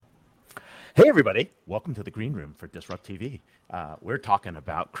Hey, everybody. Welcome to the Green Room for Disrupt TV. We're talking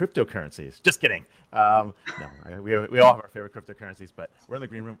about cryptocurrencies. Just kidding. We all have our favorite cryptocurrencies, but we're in the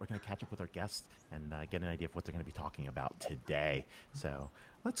Green Room. We're going to catch up with our guests and get an idea of what they're going to be talking about today. So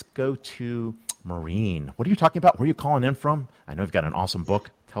let's go to Maureen. What are you talking about? Where are you calling in from? I know you've got an awesome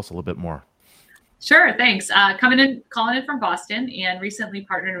book. Tell us a little bit more. Sure, thanks. Calling in from Boston, and recently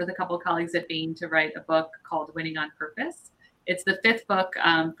partnered with a couple of colleagues at Bain to write a book called Winning on Purpose. It's the fifth book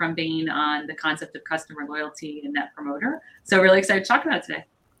from Bain on the concept of customer loyalty and net promoter. So really excited to talk about it today.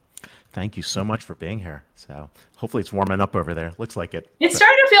 Thank you so much for being here. So hopefully it's warming up over there. Looks like it. It's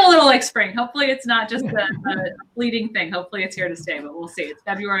starting to feel a little like spring. Hopefully it's not just a fleeting thing. Hopefully it's here to stay, but we'll see. It's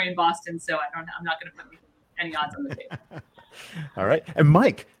February in Boston, so I'm not going to put any odds on the table. All right. And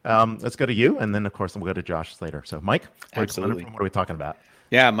Mike, let's go to you. And then, of course, we'll go to Josh later. So, Mike, absolutely. What are we talking about?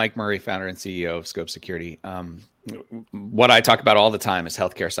 Yeah, Mike Murray, founder and CEO of Scope Security. What I talk about all the time is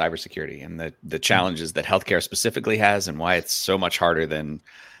healthcare cybersecurity and the challenges that healthcare specifically has and why it's so much harder than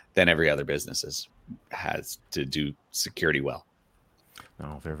every other business has to do security well.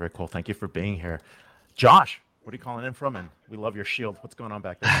 Oh, very, very cool. Thank you for being here. Josh, what are you calling in from? And we love your shield. What's going on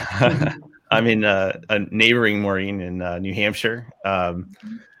back there? I'm in a neighboring Maureen in New Hampshire. I'm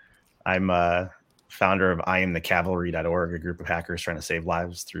founder of IamTheCavalry.org, a group of hackers trying to save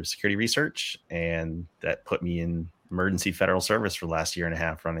lives through security research. And that put me in emergency federal service for the last year and a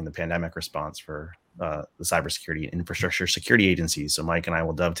half, running the pandemic response for the cybersecurity and infrastructure security agencies. So Mike and I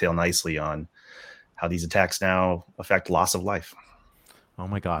will dovetail nicely on how these attacks now affect loss of life. Oh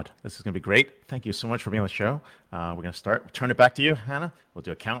my God, this is going to be great. Thank you so much for being on the show. We're going to start. Turn it back to you, Hannah. We'll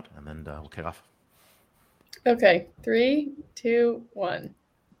do a count and then we'll kick off. Okay, 3, 2, 1.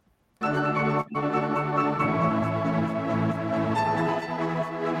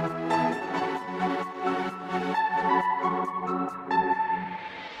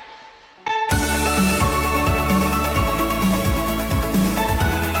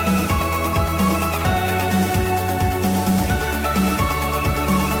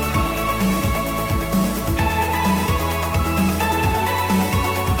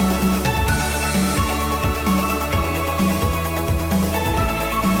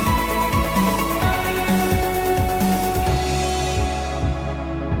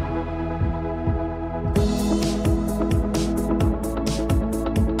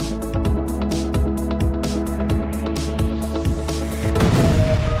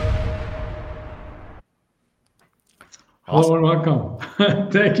 Hello and welcome.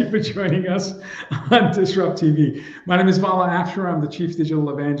 Thank you for joining us on Disrupt TV. My name is Vala Afshar. I'm the Chief Digital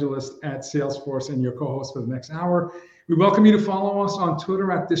Evangelist at Salesforce and your co-host for the next hour. We welcome you to follow us on Twitter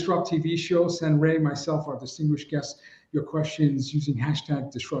at Disrupt TV Show. Send Ray, myself, our distinguished guests, your questions using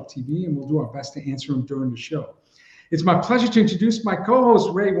hashtag Disrupt TV, and we'll do our best to answer them during the show. It's my pleasure to introduce my co-host,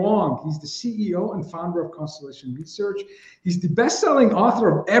 Ray Wang. He's the CEO and founder of Constellation Research. He's the best-selling author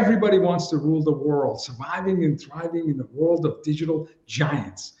of Everybody Wants to Rule the World, Surviving and Thriving in the World of Digital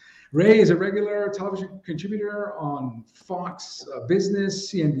Giants. Ray is a regular television contributor on Fox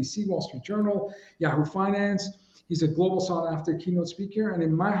Business, CNBC, Wall Street Journal, Yahoo Finance. He's a global sought-after keynote speaker, and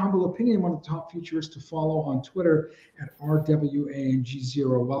in my humble opinion, one of the top futurists to follow on Twitter at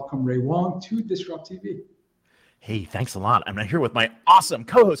RWANG0. Welcome, Ray Wang, to Disrupt TV. Hey, thanks a lot. I'm here with my awesome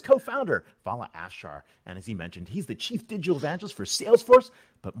co-host, co-founder, Vala Afshar. And as he mentioned, he's the Chief Digital Evangelist for Salesforce.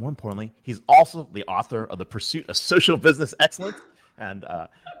 But more importantly, he's also the author of The Pursuit of Social Business Excellence. And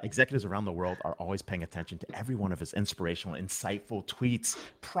executives around the world are always paying attention to every one of his inspirational, insightful tweets.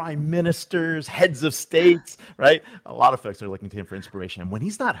 Prime ministers, heads of states, right? A lot of folks are looking to him for inspiration. And when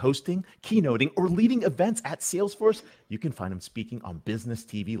he's not hosting, keynoting, or leading events at Salesforce, you can find him speaking on business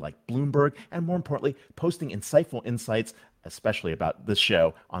TV like Bloomberg, and more importantly, posting insightful insights, especially about this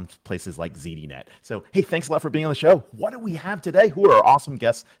show, on places like ZDNet. So, hey, thanks a lot for being on the show. What do we have today? Who are our awesome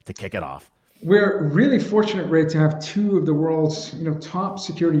guests to kick it off? We're really fortunate, Ray, to have two of the world's top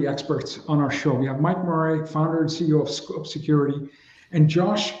security experts on our show. We have Mike Murray, founder and CEO of Scope Security, and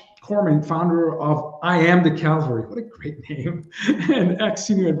Josh Corman, founder of IamTheCavalry. What a great name. And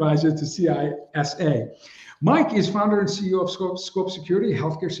ex-senior advisor to CISA. Mike is founder and CEO of Scope Security, a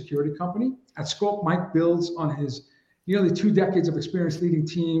healthcare security company. At Scope, Mike builds on his nearly 2 decades of experience leading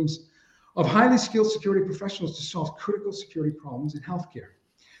teams of highly skilled security professionals to solve critical security problems in healthcare.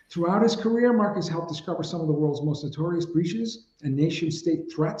 Throughout his career, Mark has helped discover some of the world's most notorious breaches and nation-state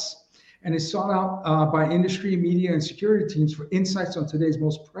threats, and is sought out by industry, media, and security teams for insights on today's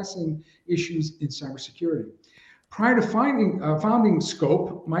most pressing issues in cybersecurity. Prior to founding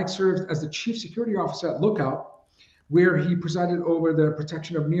Scope, Mike served as the Chief Security Officer at Lookout, where he presided over the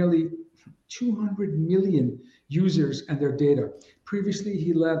protection of nearly 200 million users and their data. Previously,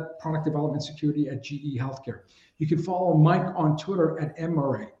 he led product development security at GE Healthcare. You can follow Mike on Twitter at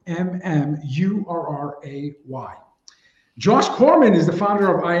Mmurray, Mmurray. Josh Corman is the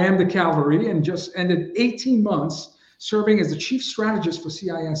founder of I Am the Cavalry and just ended 18 months serving as the chief strategist for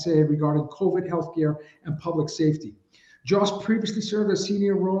CISA regarding COVID healthcare and public safety. Josh previously served as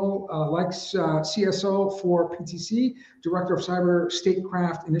senior role CSO for PTC, Director of Cyber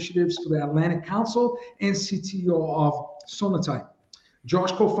Statecraft Initiatives for the Atlantic Council, and CTO of Sonatype.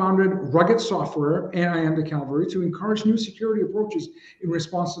 Josh co-founded Rugged Software and I Am the Cavalry to encourage new security approaches in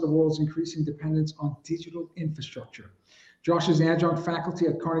response to the world's increasing dependence on digital infrastructure. Josh is adjunct faculty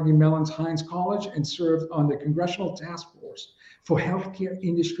at Carnegie Mellon's Heinz College and served on the Congressional Task Force for Healthcare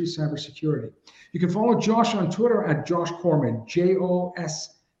Industry Cybersecurity. You can follow Josh on Twitter at Josh Corman,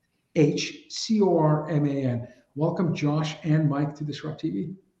 JoshCorman. Welcome, Josh and Mike, to Disrupt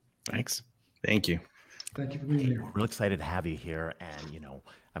TV. Thanks. Thank you. Thank you for being here. We're real excited to have you here. And,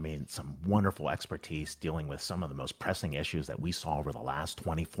 some wonderful expertise dealing with some of the most pressing issues that we saw over the last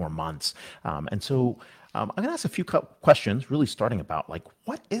 24 months. I'm going to ask a few questions, really starting about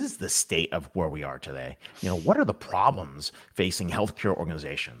what is the state of where we are today? What are the problems facing healthcare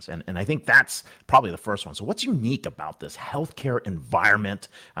organizations? And I think that's probably the first one. So what's unique about this healthcare environment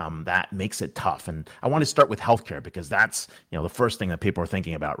that makes it tough? And I want to start with healthcare because that's, the first thing that people are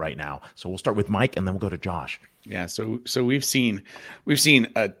thinking about right now. So we'll start with Mike and then we'll go to Josh. Yeah. So we've seen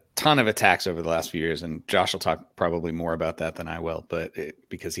a ton of attacks over the last few years, and Josh will talk probably more about that than I will,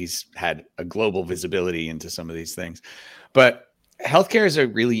 because he's had a global visibility into some of these things. But healthcare is a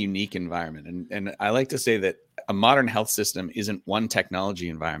really unique environment. And I like to say that a modern health system isn't one technology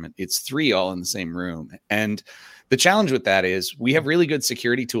environment. It's three all in the same room. And the challenge with that is we have really good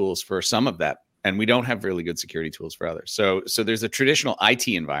security tools for some of that, and we don't have really good security tools for others. So there's a traditional IT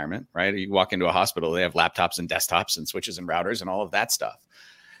environment, right? You walk into a hospital, they have laptops and desktops and switches and routers and all of that stuff.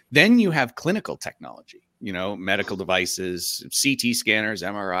 Then you have clinical technology, medical devices, CT scanners,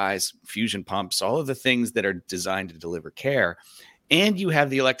 MRIs, fusion pumps, all of the things that are designed to deliver care. And you have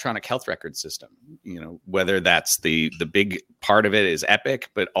the electronic health record system, whether that's the big part of it is Epic,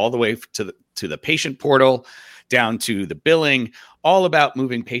 but all the way to the patient portal, down to the billing, all about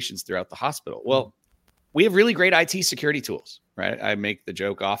moving patients throughout the hospital. Well, we have really great IT security tools, right? I make the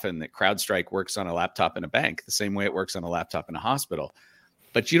joke often that CrowdStrike works on a laptop in a bank the same way it works on a laptop in a hospital.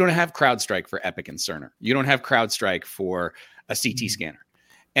 But you don't have CrowdStrike for Epic and Cerner. You don't have CrowdStrike for a CT scanner.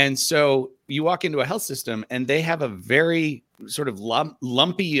 And so you walk into a health system and they have a very sort of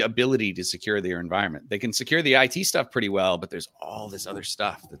lumpy ability to secure their environment. They can secure the IT stuff pretty well, but there's all this other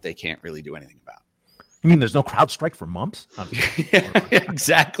stuff that they can't really do anything about. You mean there's no CrowdStrike for mumps? Yeah,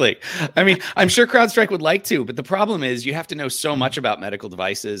 exactly. I mean, I'm sure CrowdStrike would like to, but the problem is you have to know so much about medical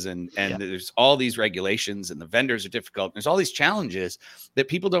devices and there's all these regulations and the vendors are difficult. There's all these challenges that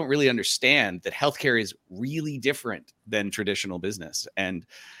people don't really understand that healthcare is really different than traditional business. And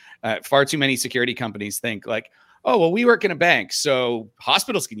far too many security companies think oh, well, we work in a bank, so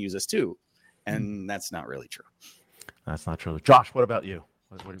hospitals can use us too. And that's not really true. That's not true. Josh, what about you?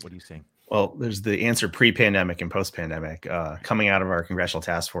 What are you seeing? Well, there's the answer pre-pandemic and post-pandemic. Coming out of our congressional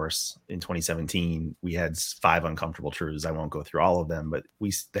task force in 2017, we had 5 uncomfortable truths. I won't go through all of them, but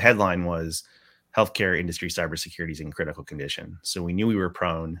the headline was healthcare industry cybersecurity is in critical condition. So we knew we were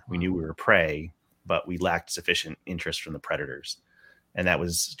prone, we knew we were prey, but we lacked sufficient interest from the predators. And that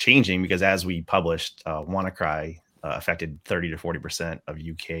was changing because as we published, WannaCry affected 30 to 40% of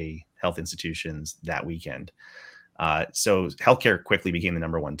UK health institutions that weekend. So healthcare quickly became the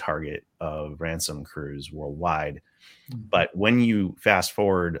number one target of ransom crews worldwide. But when you fast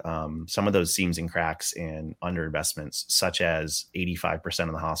forward, some of those seams and cracks and underinvestments, such as 85%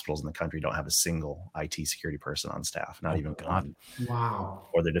 of the hospitals in the country don't have a single IT security person on staff, not even one. Wow.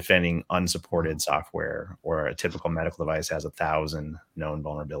 Or they're defending unsupported software, or a typical medical device has 1,000 known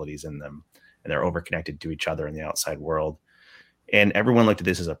vulnerabilities in them, and they're overconnected to each other in the outside world. And everyone looked at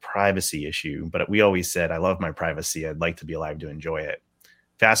this as a privacy issue, but we always said, I love my privacy. I'd like to be alive to enjoy it.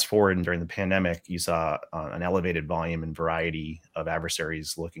 Fast forward, and during the pandemic, you saw an elevated volume and variety of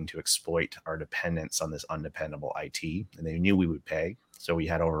adversaries looking to exploit our dependence on this undependable IT. And they knew we would pay. So we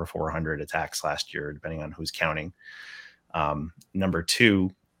had over 400 attacks last year, depending on who's counting. Number two,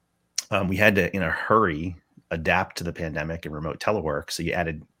 we had to, in a hurry, adapt to the pandemic and remote telework. So you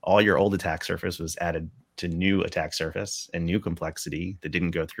added all your old attack surface was added to new attack surface and new complexity that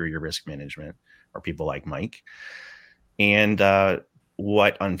didn't go through your risk management or people like Mike. And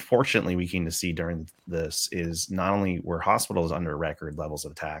what unfortunately we came to see during this is not only were hospitals under record levels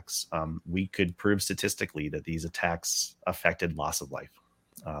of attacks, we could prove statistically that these attacks affected loss of life.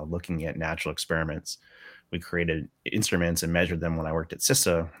 Looking at natural experiments, We created instruments and measured them when I worked at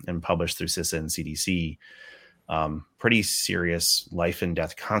CISA and published through CISA and CDC. Pretty serious life and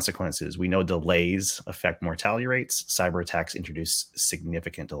death consequences. We know delays affect mortality rates. Cyber attacks introduce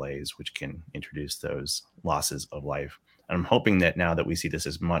significant delays, which can introduce those losses of life. And I'm hoping that now that we see this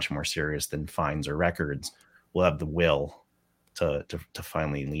as much more serious than fines or records, we'll have the will to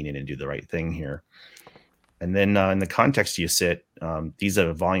finally lean in and do the right thing here. And then in the context you sit, these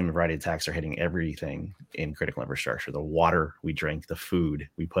volume and variety attacks are hitting everything in critical infrastructure: the water we drink, the food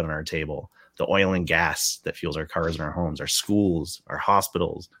we put on our table, the oil and gas that fuels our cars and our homes, our schools, our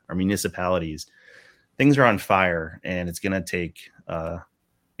hospitals, our municipalities. Things are on fire, and it's going to take a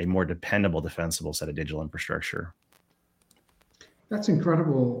more dependable, defensible set of digital infrastructure. That's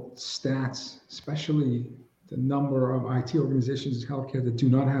incredible stats, especially the number of IT organizations in healthcare that do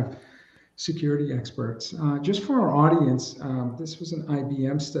not have security experts. Just for our audience, this was an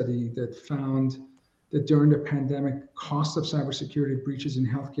IBM study that found that during the pandemic, cost of cybersecurity breaches in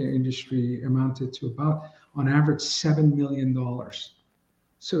healthcare industry amounted to about, on average, $7 million.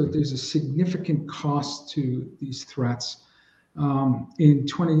 So there's a significant cost to these threats. In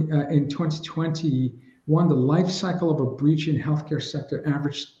 2021, the life cycle of a breach in healthcare sector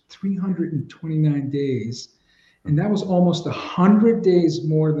averaged 329 days. And that was almost 100 days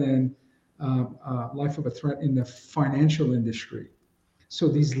more than life of a threat in the financial industry. So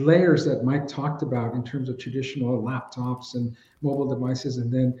these layers that Mike talked about in terms of traditional laptops and mobile devices,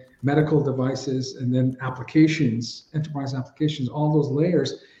 and then medical devices, and then applications, enterprise applications, all those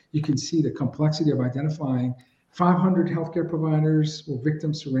layers, you can see the complexity of identifying 500 healthcare providers were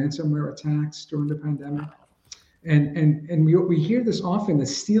victims to ransomware attacks during the pandemic. And we hear this often, that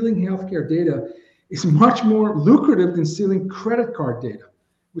stealing healthcare data is much more lucrative than stealing credit card data,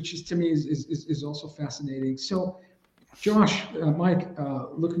 which is, to me, is also fascinating. So, Josh, Mike,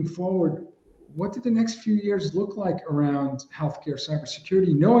 looking forward, what did the next few years look like around healthcare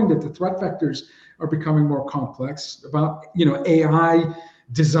cybersecurity, knowing that the threat vectors are becoming more complex, about AI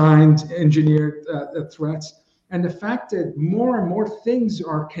designed, engineered threats, and the fact that more and more things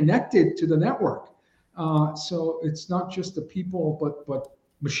are connected to the network. So it's not just the people, but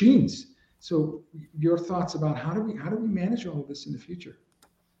machines. So your thoughts about how do we manage all of this in the future?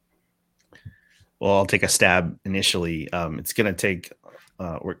 Well, I'll take a stab initially. It's going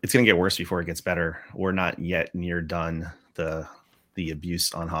to get worse before it gets better. We're not yet near done. The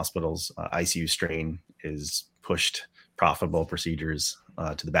abuse on hospitals, ICU strain is pushed profitable procedures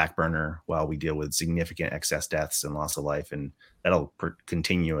to the back burner while we deal with significant excess deaths and loss of life. And that'll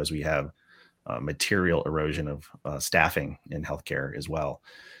continue as we have material erosion of staffing in healthcare as well.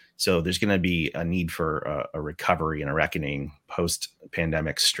 So there's going to be a need for a recovery and a reckoning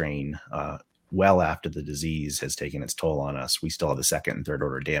post-pandemic strain well after the disease has taken its toll on us. We still have the second and third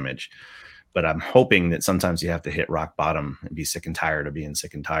order damage. But I'm hoping that sometimes you have to hit rock bottom and be sick and tired of being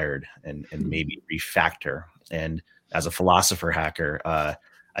sick and tired and maybe refactor. And as a philosopher hacker, I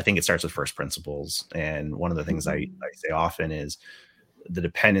think it starts with first principles. And one of the things I say often is the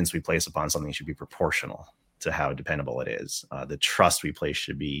dependence we place upon something should be proportional to how dependable it is. The trust we place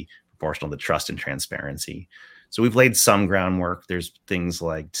should be proportional to trust and transparency. So we've laid some groundwork. There's things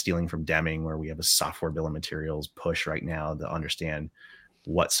like stealing from Deming, where we have a software bill of materials push right now to understand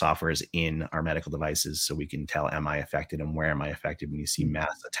what software is in our medical devices so we can tell, am I affected and where am I affected when you see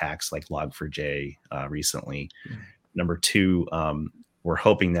mass attacks like Log4j recently. Number two, we're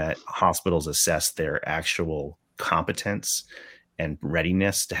hoping that hospitals assess their actual competence and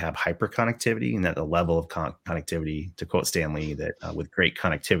readiness to have hyperconnectivity, and that the level of connectivity, to quote Stanley, that with great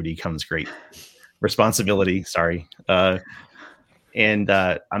connectivity comes great responsibility. And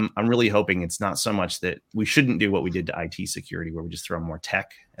I'm really hoping it's not so much that we shouldn't do what we did to IT security, where we just throw more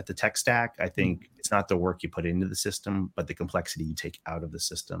tech at the tech stack. I think it's not the work you put into the system, but the complexity you take out of the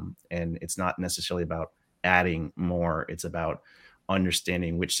system. And it's not necessarily about adding more. It's about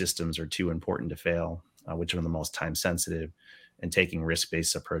understanding which systems are too important to fail, which are the most time sensitive, and taking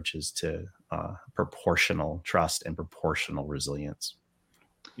risk-based approaches to proportional trust and proportional resilience.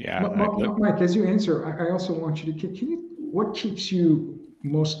 Yeah, Mike, as you answer, I also want you to, what keeps you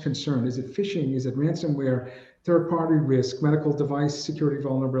most concerned? Is it phishing? Is it ransomware, third-party risk, medical device security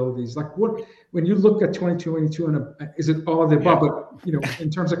vulnerabilities? Like, what, when you look at 2022, is it all of the above? But in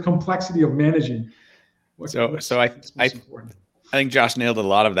terms of complexity of managing, I think Josh nailed a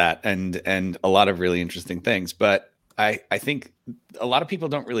lot of that, and a lot of really interesting things. But I think a lot of people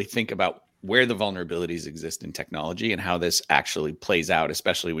don't really think about where the vulnerabilities exist in technology and how this actually plays out,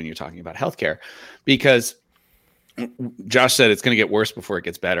 especially when you're talking about healthcare, because Josh said it's going to get worse before it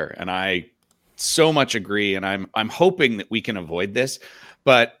gets better. And I so much agree. And I'm hoping that we can avoid this.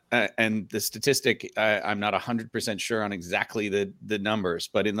 But and the statistic, I'm not 100% sure on exactly the numbers,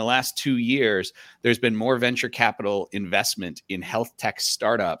 but in the last 2 years, there's been more venture capital investment in health tech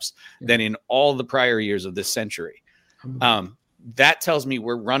startups than in all the prior years of this century. That tells me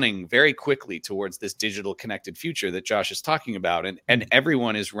we're running very quickly towards this digital connected future that Josh is talking about, and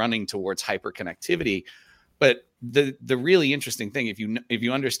everyone is running towards hyperconnectivity. But the really interesting thing, if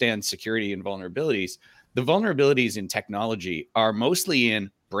you understand security and vulnerabilities, the vulnerabilities in technology are mostly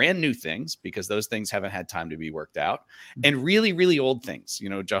in brand new things, because those things haven't had time to be worked out, and really, really old things.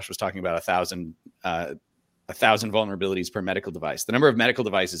 Josh was talking about 1,000 vulnerabilities per medical device. The number of medical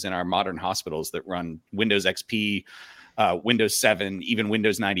devices in our modern hospitals that run Windows XP, Windows 7, even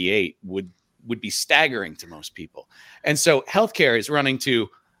Windows 98 would be staggering to most people. And so healthcare is running to,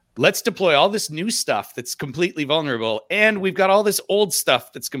 let's deploy all this new stuff that's completely vulnerable, and we've got all this old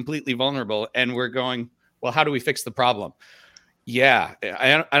stuff that's completely vulnerable, and we're going, well, how do we fix the problem? Yeah,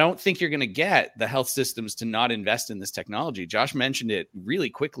 I don't think you're going to get the health systems to not invest in this technology. Josh mentioned it really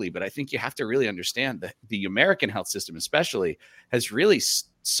quickly, but I think you have to really understand that the American health system especially has really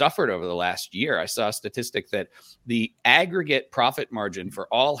suffered over the last year. I saw a statistic that the aggregate profit margin for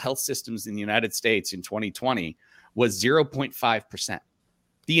all health systems in the United States in 2020 was 0.5%.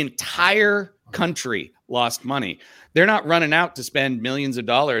 The entire country lost money. They're not running out to spend millions of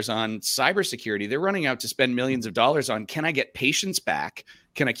dollars on cybersecurity. They're running out to spend millions of dollars on, can I get patients back?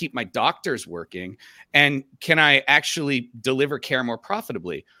 Can I keep my doctors working? And can I actually deliver care more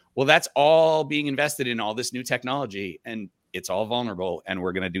profitably? Well, that's all being invested in all this new technology, and it's all vulnerable. And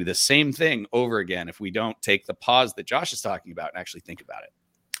we're going to do the same thing over again if we don't take the pause that Josh is talking about and actually think about it.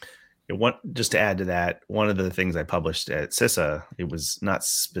 Just to add to that, one of the things I published at CISA, it was not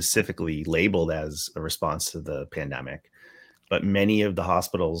specifically labeled as a response to the pandemic, but many of the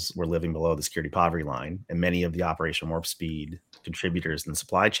hospitals were living below the security poverty line, and many of the operational warp speed contributors in the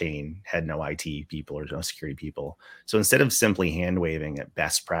supply chain had no IT people or no security people. So instead of simply hand waving at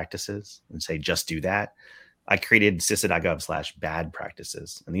best practices and say, just do that, I created CISA.gov/bad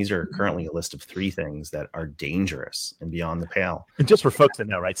practices. And these are currently a list of 3 things that are dangerous and beyond the pale. And just for folks that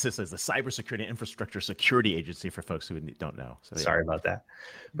know, right, CISA is the Cybersecurity Infrastructure Security Agency, for folks who don't know. So, yeah. Sorry about that.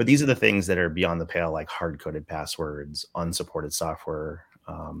 But these are the things that are beyond the pale, like hard-coded passwords, unsupported software.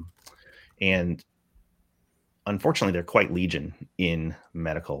 And unfortunately, they're quite legion in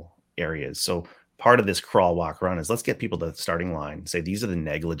medical areas. So part of this crawl, walk, run is let's get people to the starting line, say these are the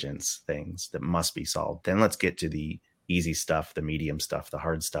negligence things that must be solved. Then let's get to the easy stuff, the medium stuff, the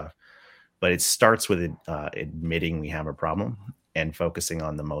hard stuff. But it starts with admitting we have a problem and focusing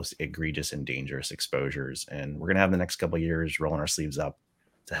on the most egregious and dangerous exposures. And we're going to have the next couple of years rolling our sleeves up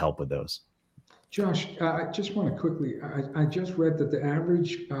to help with those. Josh, I just want to quickly, I just read that the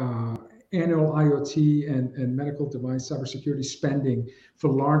average annual IoT and medical device cybersecurity spending for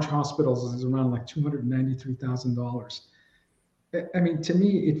large hospitals is around like $293,000. I mean, to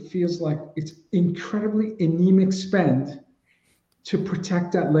me, it feels like it's incredibly anemic spend to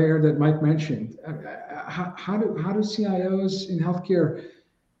protect that layer that Mike mentioned. How do CIOs in healthcare,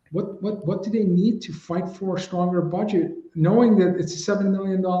 what do they need to fight for a stronger budget, knowing that it's a $7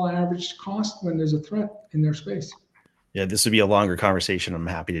 million average cost when there's a threat in their space? Yeah, this would be a longer conversation. I'm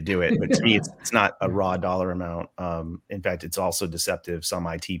happy to do it. But to me, it's not a raw dollar amount. In fact, it's also deceptive. Some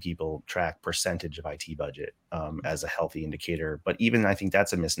IT people track percentage of IT budget as a healthy indicator. But even I think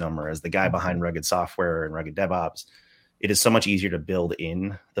that's a misnomer. As the guy behind rugged software and rugged DevOps, it is so much easier to build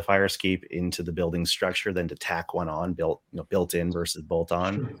in the fire escape into the building structure than to tack one on, built in versus bolt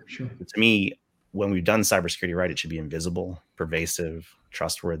on. Sure. To me, when we've done cybersecurity right, it should be invisible, pervasive,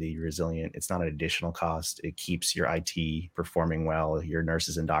 trustworthy, resilient. It's not an additional cost. It keeps your IT performing well, your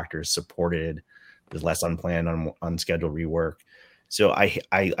nurses and doctors supported. There's less unplanned, unscheduled rework. So I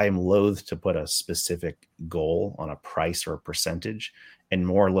am loath to put a specific goal on a price or a percentage, and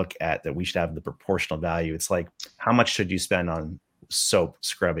more look at that we should have the proportional value. It's like, how much should you spend on soap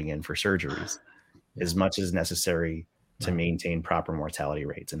scrubbing in for surgeries? As much as necessary to maintain proper mortality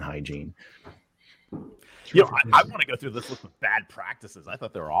rates and hygiene. I want to go through this list of bad practices. I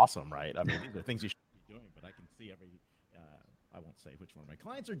thought they were awesome, right? I mean, these are things you should be doing, but I can see I won't say which one of my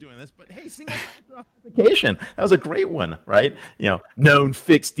clients are doing this, but hey, single factor authentication. That was a great one, right? Known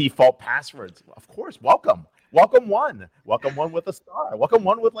fixed default passwords. Of course, welcome one with a star, welcome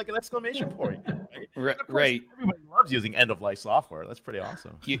one with like an exclamation point. Right. Everybody loves using end of life software. That's pretty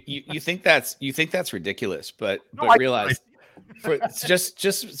awesome. You think that's ridiculous, but I realize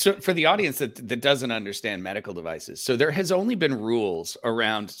For the audience that doesn't understand medical devices. So there has only been rules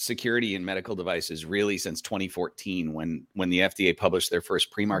around security in medical devices really since 2014 when the FDA published their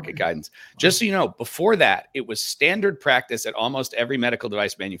first pre-market guidance. Just so you know, before that, it was standard practice at almost every medical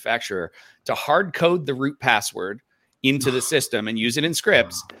device manufacturer to hard code the root password into the system and use it in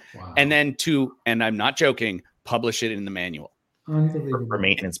scripts. And then and I'm not joking, publish it in the manual. For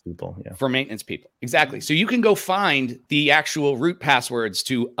maintenance people. Yeah. For maintenance people. Exactly. So you can go find the actual root passwords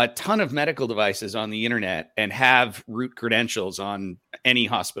to a ton of medical devices on the internet and have root credentials on any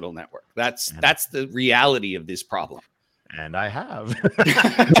hospital network. That's the reality of this problem. And I have.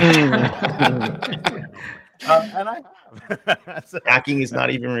 And I have. So, hacking is not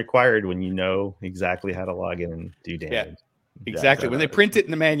even required when you know exactly how to log in and do damage. Yeah. Exactly. When they print it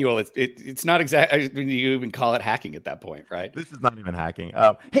in the manual, it's not exactly when you even call it hacking at that point, right? This is not even hacking.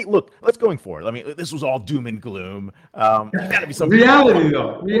 Hey, look, let's going forward. I mean, this was all doom and gloom. There's got to be some reality,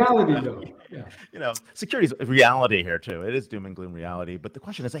 though. Yeah. You know, security's a reality here too. It is doom and gloom reality. But the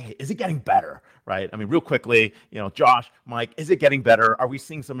question is, hey, is it getting better? Right? I mean, real quickly, you know, Josh, Mike, is it getting better? Are we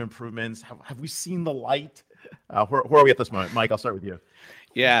seeing some improvements? Have we seen the light? Where are we at this moment? Mike, I'll start with you.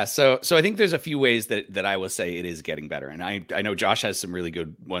 Yeah, so I think there's a few ways that I will say it is getting better, and I know Josh has some really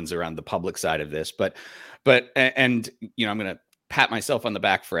good ones around the public side of this, but and you know, I'm going to pat myself on the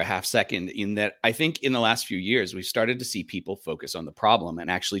back for a half second in that I think in the last few years we've started to see people focus on the problem and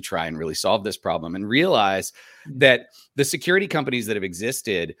actually try and really solve this problem and realize that the security companies that have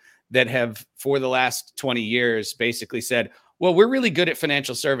existed that have for the last 20 years basically said, well, we're really good at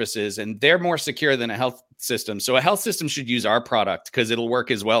financial services and they're more secure than a health system. So a health system should use our product because it'll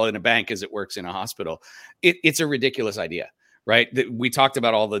work as well in a bank as it works in a hospital. It's a ridiculous idea, right? We talked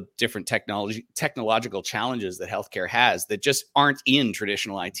about all the different technological challenges that healthcare has that just aren't in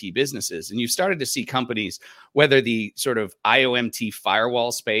traditional IT businesses. And you've started to see companies, whether the sort of IOMT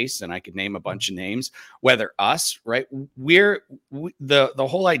firewall space, and I could name a bunch of names, whether us, right? The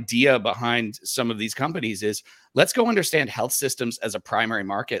whole idea behind some of these companies is let's go understand health systems as a primary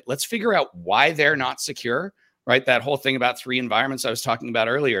market. Let's figure out why they're not secure, right? That whole thing about 3 environments I was talking about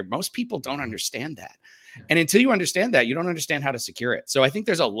earlier. Most people don't understand that. And until you understand that, you don't understand how to secure it. So I think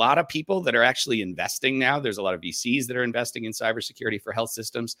there's a lot of people that are actually investing now. There's a lot of VCs that are investing in cybersecurity for health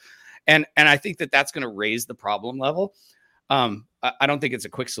systems. And I think that that's going to raise the problem level. I don't think it's a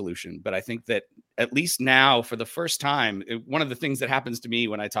quick solution, but I think that at least now for the first time, one of the things that happens to me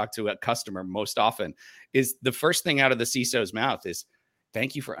when I talk to a customer most often is the first thing out of the CISO's mouth is,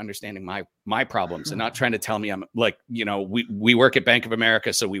 thank you for understanding my problems and not trying to tell me I'm like, you know, we work at Bank of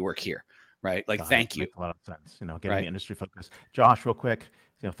America, so we work here. Right. Like, thank you. Makes a lot of sense. You know, getting the industry focus. Josh, real quick,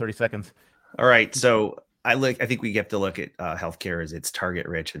 30 seconds. All right. So I think we have to look at healthcare as it's target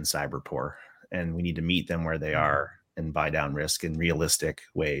rich and cyber poor, and we need to meet them where they are and buy down risk in realistic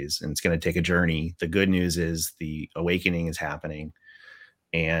ways. And it's going to take a journey. The good news is the awakening is happening.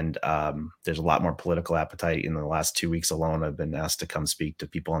 And there's a lot more political appetite. In the last 2 weeks alone, I've been asked to come speak to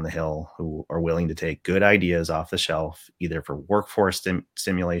people on the Hill who are willing to take good ideas off the shelf, either for workforce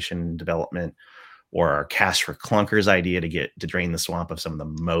stimulation development or our cash for clunkers idea to drain the swamp of some of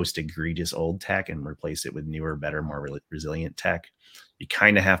the most egregious old tech and replace it with newer, better, more resilient tech. You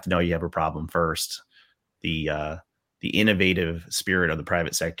kind of have to know you have a problem first. The innovative spirit of the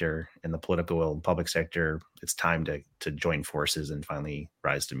private sector and the political will of the public sector, it's time to join forces and finally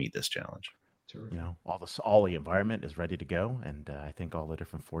rise to meet this challenge. You know, all the environment is ready to go, and I think all the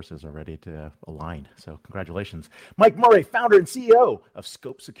different forces are ready to align. So congratulations. Mike Murray, founder and CEO of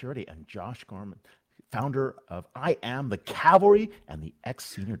Scope Security, and Josh Corman, founder of I Am the Cavalry and the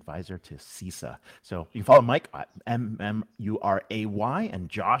ex-senior advisor to CISA. So you can follow Mike at MMURAY and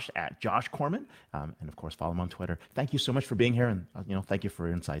Josh at Josh Corman. And of course, follow him on Twitter. Thank you so much for being here. And, thank you for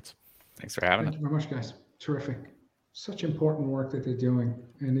your insights. Thanks for having us. Thank you very much, guys. Terrific. Such important work that they're doing.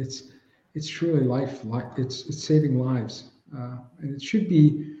 And it's truly it's saving lives. And it should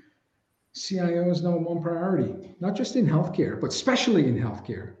be CIO's number one priority, not just in healthcare, but especially in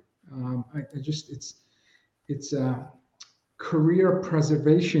healthcare. It's career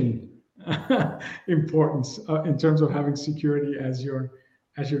preservation importance in terms of having security as your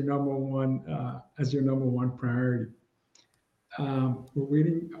number one priority. We're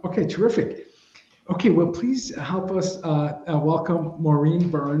waiting. Okay, terrific. Okay, well, please help us welcome Maureen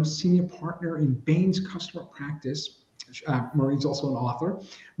Burns, senior partner in Bain's customer practice. Maureen's also an author.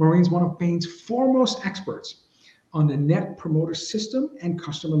 Maureen's one of Bain's foremost experts on the Net Promoter System and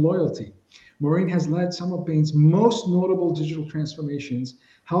customer loyalty. Maureen has led some of Bain's most notable digital transformations,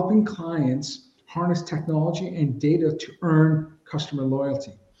 helping clients harness technology and data to earn customer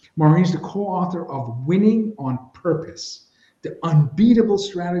loyalty. Maureen is the co-author of Winning on Purpose, The Unbeatable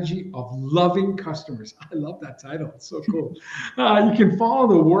Strategy of Loving Customers. I love that title. It's so cool. You can follow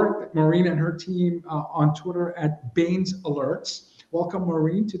the work that Maureen and her team on Twitter at Baines Alerts. Welcome,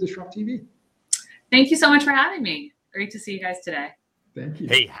 Maureen, to Disrupt TV. Thank you so much for having me. Great to see you guys today. Thank you.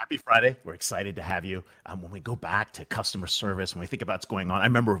 Hey, happy Friday. We're excited to have you. When we go back to customer service, when we think about what's going on, I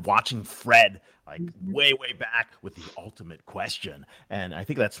remember watching Fred like way back with the ultimate question. And I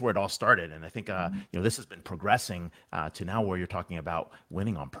think that's where it all started. And I think, this has been progressing to now where you're talking about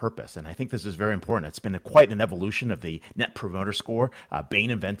winning on purpose. And I think this is very important. It's been quite an evolution of the Net Promoter Score.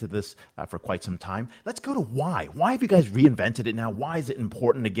 Bain invented this for quite some time. Let's go to why. Why have you guys reinvented it now? Why is it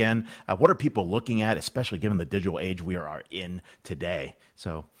important again? What are people looking at, especially given the digital age we are in today?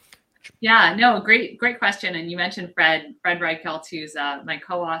 So. Yeah, no, great question. And you mentioned Fred Reichelt, who's my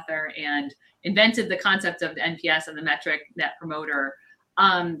co-author and invented the concept of the NPS and the metric Net Promoter.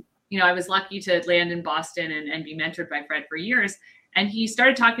 I was lucky to land in Boston and be mentored by Fred for years. And he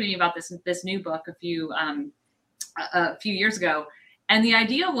started talking to me about this new book a few years ago. And the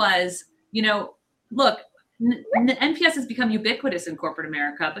idea was, look, NPS has become ubiquitous in corporate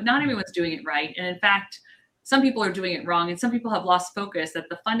America, but not everyone's doing it right. And in fact, some people are doing it wrong, and some people have lost focus that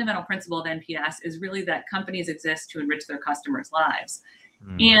the fundamental principle of NPS is really that companies exist to enrich their customers' lives.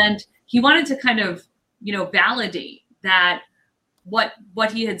 And he wanted to kind of, validate that what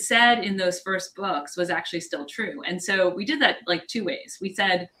he had said in those first books was actually still true. And so we did that like two ways. We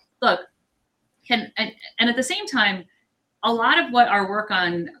said, look, and at the same time, a lot of what our work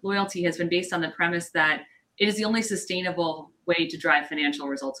on loyalty has been based on the premise that it is the only sustainable way to drive financial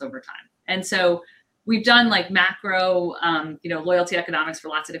results over time. And so we've done like macro, loyalty economics for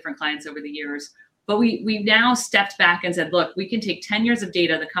lots of different clients over the years. But we've now stepped back and said, look, we can take 10 years of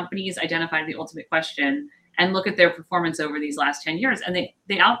data, the companies identified the ultimate question, and look at their performance over these last 10 years. And they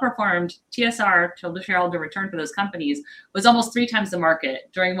outperformed TSR, total shareholder return, for those companies was almost 3 times the market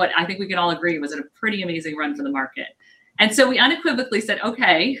during what I think we can all agree was a pretty amazing run for the market. And so we unequivocally said,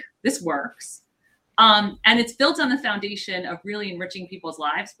 okay, this works. And it's built on the foundation of really enriching people's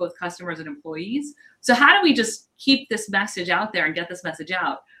lives, both customers and employees. So how do we just keep this message out there and get this message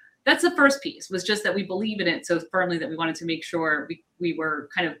out? That's the first piece, was just that we believe in it so firmly that we wanted to make sure we were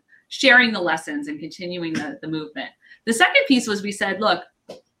kind of sharing the lessons and continuing the movement. The second piece was we said, look,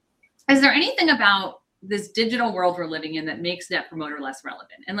 is there anything about this digital world we're living in that makes Net Promoter less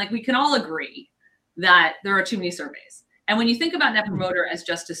relevant? And like, we can all agree that there are too many surveys. And when you think about Net Promoter as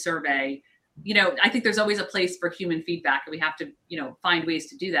just a survey, I think there's always a place for human feedback, and we have to, find ways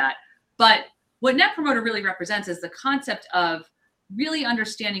to do that. But what Net Promoter really represents is the concept of really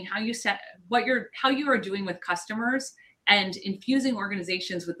understanding how you are doing with customers and infusing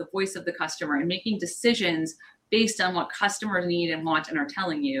organizations with the voice of the customer and making decisions based on what customers need and want and are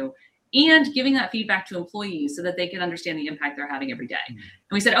telling you, and giving that feedback to employees so that they can understand the impact they're having every day. And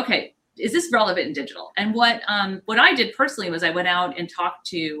we said, okay, is this relevant in digital? And what I did personally was I went out and talked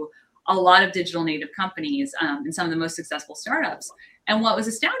to a lot of digital native companies and some of the most successful startups. And what was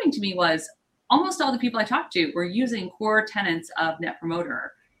astounding to me was almost all the people I talked to were using core tenets of Net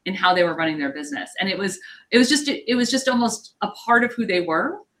Promoter in how they were running their business. And it was just almost a part of who they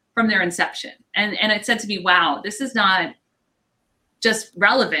were from their inception. And it said to me, wow, this is not just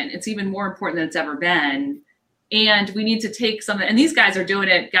relevant. It's even more important than it's ever been. And we need to take and these guys and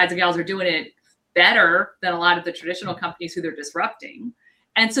gals are doing it better than a lot of the traditional companies who they're disrupting.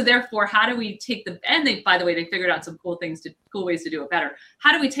 And so therefore, how do we take and they figured out some cool ways to do it better.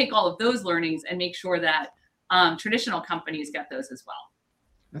 How do we take all of those learnings and make sure that traditional companies get those as well?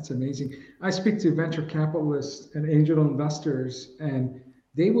 That's amazing. I speak to venture capitalists and angel investors, and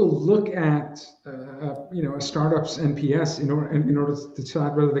they will look at a startup's NPS in order to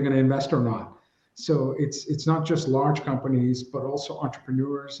decide whether they're going to invest or not. So it's not just large companies, but also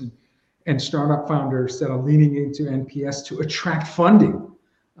entrepreneurs and startup founders that are leaning into NPS to attract funding.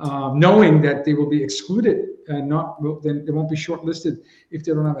 Knowing that they will be excluded and then they won't be shortlisted if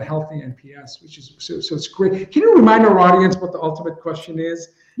they don't have a healthy NPS, which is so it's great. Can you remind our audience what the ultimate question is?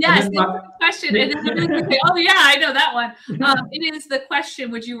 Yes, the question. And then say, oh yeah, I know that one. It is the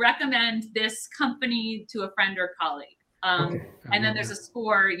question: would you recommend this company to a friend or colleague? Okay. And then there's a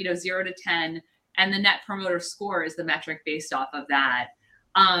score, 0 to 10, and the Net Promoter Score is the metric based off of that.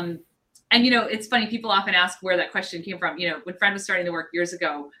 And, it's funny, people often ask where that question came from. When Fred was starting to work years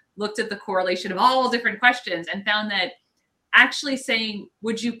ago, looked at the correlation of all different questions and found that actually saying,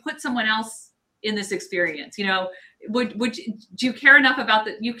 would you put someone else in this experience? Do you care enough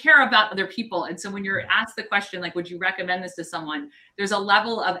you care about other people. And so when you're asked the question, like, would you recommend this to someone? There's a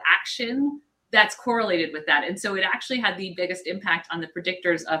level of action that's correlated with that. And so it actually had the biggest impact on the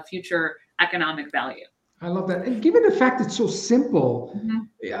predictors of future economic value. I love that. And given the fact it's so simple, Mhm.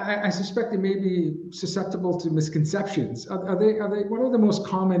 I suspect it may be susceptible to misconceptions. Are they, what are the most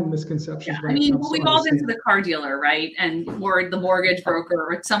common misconceptions? I when it mean, comes to we've all been to understanding? the car dealer, right? Or the mortgage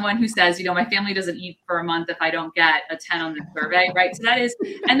broker, or someone who says, my family doesn't eat for a month if I don't get a 10 on the survey, right? So that is,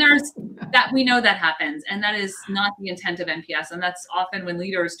 and there's that, we know that happens, and that is not the intent of NPS. And that's often when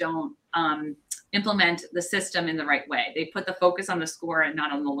leaders don't implement the system in the right way. They put the focus on the score and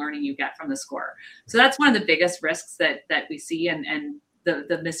not on the learning you get from the score. So that's one of the biggest risks that we see, and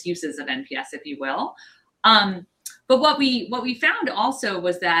the misuses of NPS, if you will. But what we found also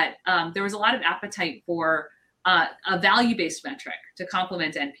was that there was a lot of appetite for a value-based metric to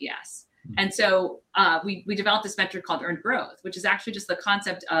complement NPS. And so we developed this metric called earned growth, which is actually just the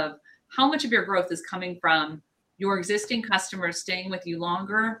concept of how much of your growth is coming from your existing customers staying with you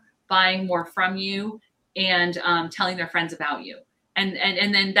longer, buying more from you, and telling their friends about you. And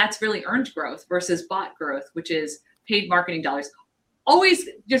then that's really earned growth versus bought growth, which is paid marketing dollars.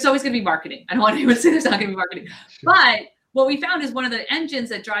 There's always going to be marketing. I don't want anyone to say there's not going to be marketing. Sure. But what we found is one of the engines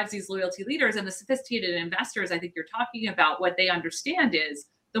that drives these loyalty leaders and the sophisticated investors I think you're talking about, what they understand is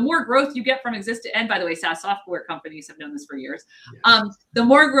the more growth you get from existing, and by the way, SaaS software companies have known this for years, the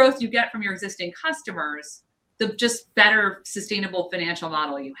more growth you get from your existing customers, the just better sustainable financial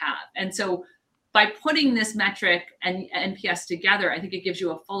model you have. And so by putting this metric and NPS together, I think it gives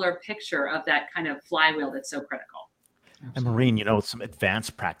you a fuller picture of that kind of flywheel that's so critical. And Maureen, some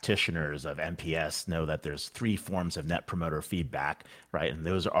advanced practitioners of NPS know that there's 3 forms of net promoter feedback, right? And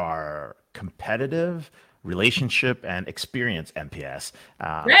those are competitive, relationship, and experience NPS.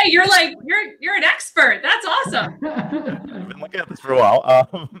 Ray, you're an expert. That's awesome. I've been looking at this for a while.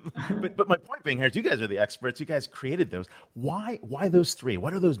 But my point being here is you guys are the experts. You guys created those. Why those 3?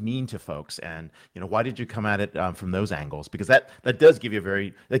 What do those mean to folks? And why did you come at it from those angles? Because that does give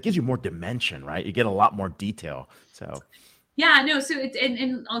you that gives you more dimension, right? You get a lot more detail. So yeah, no. So it's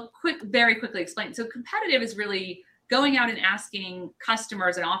and I'll very quickly explain. So competitive is really going out and asking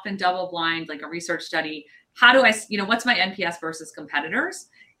customers, and often double blind, like a research study, how do I, what's my NPS versus competitors?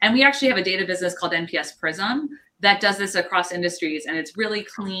 And we actually have a data business called NPS Prism that does this across industries. And it's really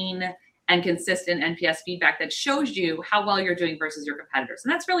clean and consistent NPS feedback that shows you how well you're doing versus your competitors.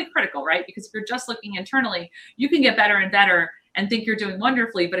 And that's really critical, right? Because if you're just looking internally, you can get better and better and think you're doing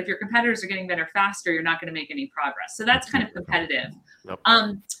wonderfully. But if your competitors are getting better faster, you're not going to make any progress. So that's kind of competitive. Yep.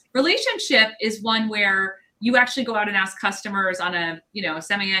 Relationship is one where you actually go out and ask customers on a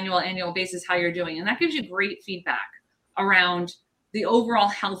semi-annual, annual basis how you're doing. And that gives you great feedback around the overall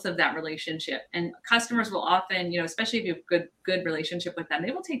health of that relationship. And customers will often, especially if you have good relationship with them, they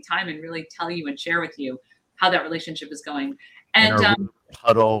will take time and really tell you and share with you how that relationship is going. And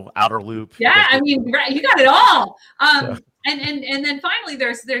huddle, outer loop. Yeah, I mean, you got it all. And then finally,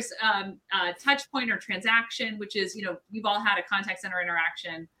 there's touch point or transaction, which is, we've all had a contact center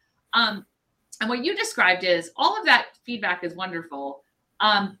interaction. And what you described is all of that feedback is wonderful,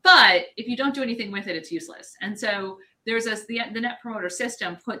 but if you don't do anything with it, it's useless. And so there's the Net Promoter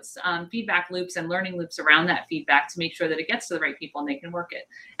System puts feedback loops and learning loops around that feedback to make sure that it gets to the right people and they can work it.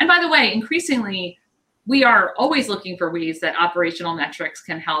 And by the way, increasingly, we are always looking for ways that operational metrics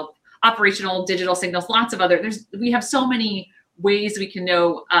can help, operational digital signals, lots of other, we have so many ways we can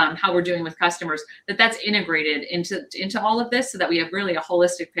know how we're doing with customers, that's integrated into all of this so that we have really a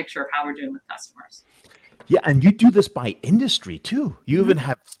holistic picture of how we're doing with customers. Yeah, and you do this by industry too. You even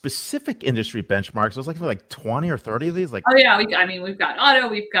have specific industry benchmarks. There's like 20 or 30 of these. Oh yeah, we've got auto,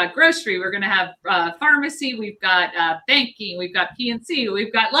 we've got grocery, we're going to have pharmacy, we've got banking, we've got P&C,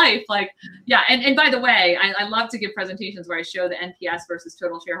 we've got life. And by the way, I love to give presentations where I show the NPS versus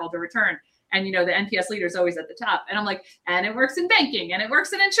total shareholder return. And the NPS leader is always at the top. And I'm like, and it works in banking, and it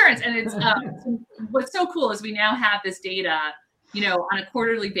works in insurance. And it's what's so cool is we now have this data, on a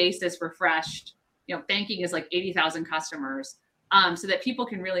quarterly basis refreshed. Banking is like 80,000 customers, so that people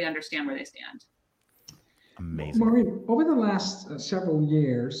can really understand where they stand. Amazing. Maureen, over the last several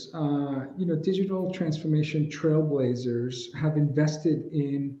years, digital transformation trailblazers have invested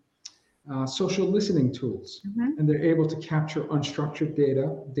in social listening tools, and they're able to capture unstructured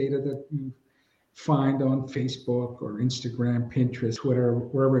data that you find on Facebook or Instagram, Pinterest, Twitter,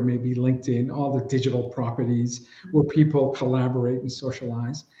 wherever it may be, LinkedIn, all the digital properties where people collaborate and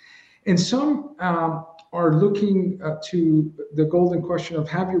socialize. And some are looking to the golden question of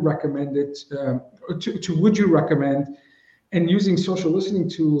have you recommended, to would you recommend, and using social listening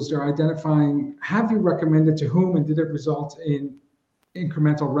tools, they're identifying have you recommended to whom and did it result in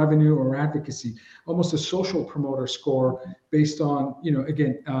incremental revenue or advocacy, almost a social promoter score based on,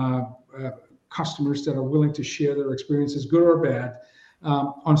 customers that are willing to share their experiences, good or bad,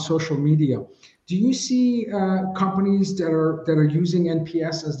 on social media. Do you see companies that are using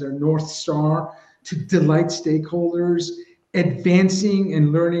NPS as their North Star to delight stakeholders, advancing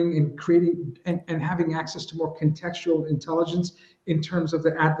and learning and creating and having access to more contextual intelligence in terms of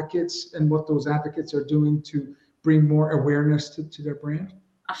the advocates and what those advocates are doing to bring more awareness to their brand?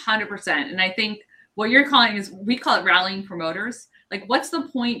 100%. And I think what you're calling we call it rallying promoters. Like, what's the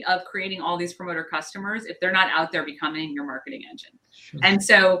point of creating all these promoter customers if they're not out there becoming your marketing engine? Sure. And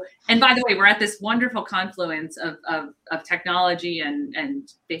so, and by the way, we're at this wonderful confluence of technology and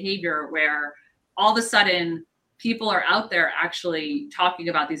behavior where all of a sudden people are out there actually talking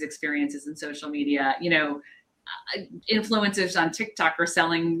about these experiences in social media. Influencers on TikTok are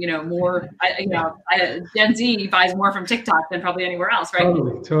selling, more, Gen Z buys more from TikTok than probably anywhere else, right?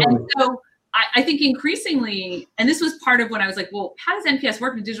 Totally. And so I think increasingly, and this was part of when I was like, well, how does NPS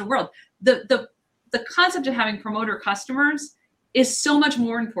work in the digital world? The concept of having promoter customers is so much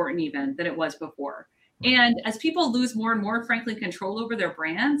more important even than it was before. And as people lose more and more, frankly, control over their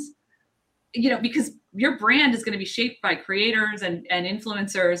brands, because your brand is going to be shaped by creators and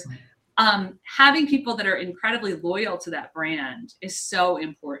influencers, having people that are incredibly loyal to that brand is so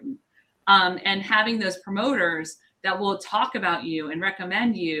important. And having those promoters that will talk about you and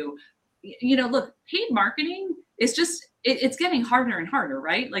recommend you, look, paid marketing is just, it's getting harder and harder,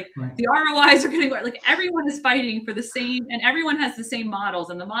 right? Like right. The ROIs are getting, like everyone is fighting for the same, and everyone has the same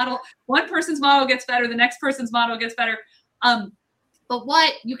models, and one person's model gets better, the next person's model gets better. But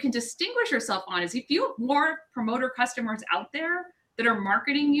what you can distinguish yourself on is if you have more promoter customers out there that are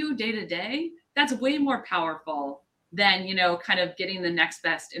marketing you day to day, that's way more powerful than, kind of getting the next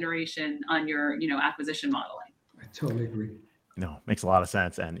best iteration on your, acquisition modeling. I totally agree. No, makes a lot of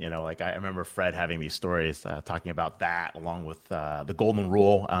sense. And, I remember Fred having these stories talking about that along with the golden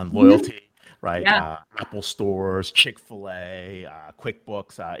rule on loyalty. Mm-hmm. Right. Yeah. Apple stores, Chick-fil-A,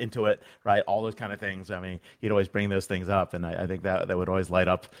 QuickBooks, Intuit, right. All those kind of things. I mean, he'd always bring those things up. And I think that would always light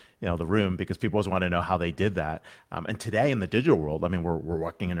up, the room because people always want to know how they did that. And today in the digital world, I mean, we're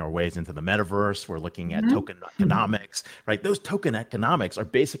working in our ways into the metaverse. We're looking at token economics, right? Those token economics are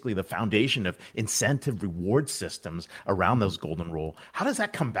basically the foundation of incentive reward systems around those golden rule. How does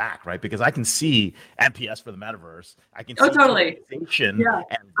that come back, right? Because I can see NPS for the metaverse. I can see tokenization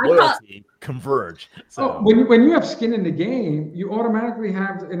and loyalty converge. So when you have skin in the game, you automatically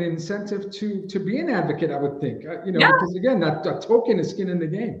have an incentive to be an advocate, I would think. Because again, that token is skin in the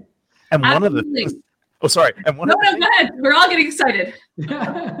game. And one of the things, go ahead. We're all getting excited.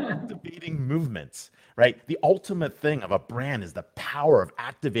 Activating movements, right? The ultimate thing of a brand is the power of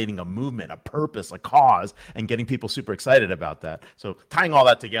activating a movement, a purpose, a cause, and getting people super excited about that. So tying all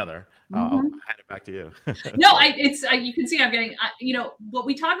that together, I'll hand it back to you. No, you can see I'm getting, what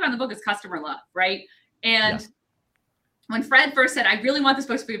we talk about in the book is customer love, right? And when Fred first said, I really want this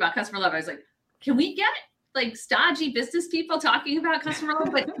book to be about customer love, I was like, can we get like stodgy business people talking about customer love?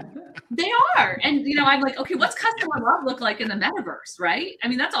 But they are. And, I'm like, okay, what's customer love look like in the metaverse, right? I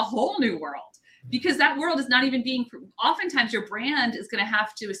mean, that's a whole new world because that world is not even oftentimes your brand is going to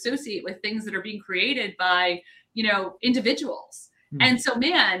have to associate with things that are being created by, individuals. And so,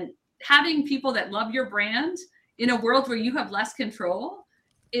 man, having people that love your brand in a world where you have less control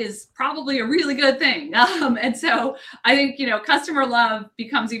is probably a really good thing. And so I think, customer love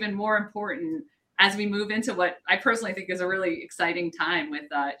becomes even more important as we move into what I personally think is a really exciting time with,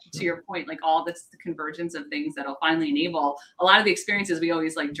 to your point, like all this convergence of things that'll finally enable a lot of the experiences we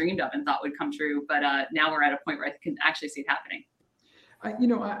always dreamed of and thought would come true. But now we're at a point where I can actually see it happening.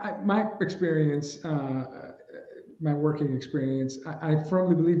 My experience, my working experience, I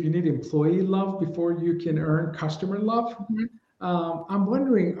firmly believe you need employee love before you can earn customer love. Mm-hmm. I'm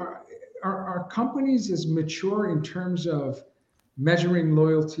wondering, are companies as mature in terms of measuring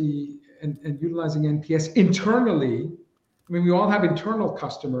loyalty and utilizing NPS internally? I mean, we all have internal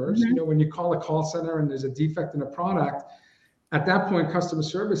customers. Mm-hmm. When you call a call center and there's a defect in a product, at that point, customer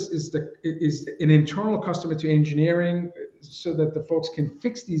service is an internal customer to engineering so that the folks can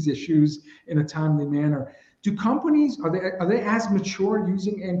fix these issues in a timely manner. Do companies, are they as mature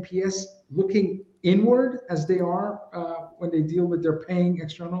using NPS looking inward as they are when they deal with their paying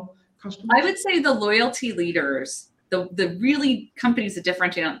external customers? I would say the loyalty leaders, the really companies that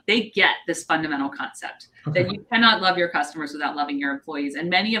differentiate, they get this fundamental concept that you cannot love your customers without loving your employees. And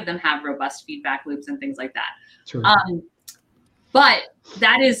many of them have robust feedback loops and things like that. Sure. But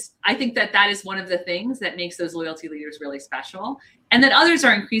I think that is one of the things that makes those loyalty leaders really special, and that others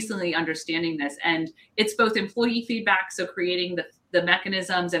are increasingly understanding this. And it's both employee feedback, so creating the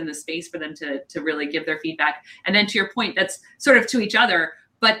mechanisms and the space for them to really give their feedback. And then to your point, that's sort of to each other,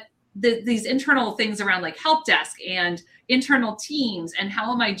 but these internal things around like help desk and internal teams and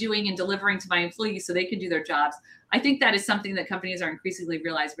how am I doing in delivering to my employees so they can do their jobs. I think that is something that companies are increasingly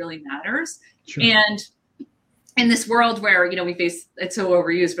realize really matters. Sure. And in this world where, we face, it's so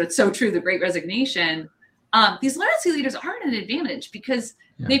overused, but it's so true, the Great Resignation, these loyalty leaders are at an advantage because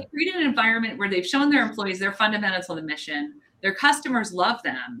they've created an environment where they've shown their employees they're fundamental to the mission. Their customers love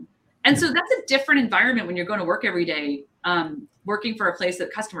them. And so that's a different environment when you're going to work every day, working for a place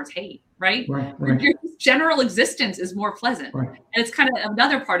that customers hate, right? Right. Your general existence is more pleasant. Right. And it's kind of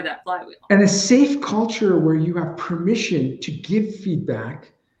another part of that flywheel. And a safe culture where you have permission to give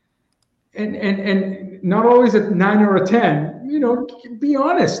feedback and not always a 9 or a 10, be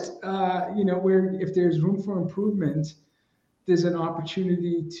honest, where if there's room for improvement, there's an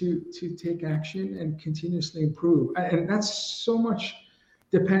opportunity to take action and continuously improve. And that's so much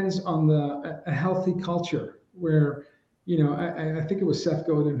depends on a healthy culture where, I think it was Seth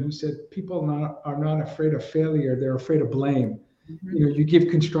Godin who said, people are not afraid of failure. They're afraid of blame. Mm-hmm. You give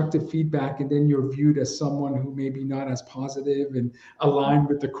constructive feedback and then you're viewed as someone who may be not as positive and aligned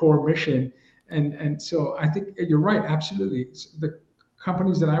with the core mission. And so I think you're right. Absolutely. The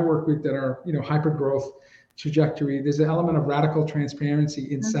companies that I work with that are, hyper growth trajectory, there's an element of radical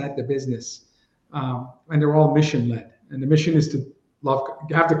transparency inside the business. And they're all mission led. And the mission is to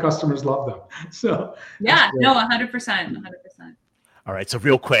have the customers love them. So 100%. All right. So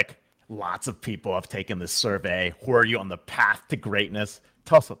real quick, lots of people have taken this survey. Who are you on the path to greatness?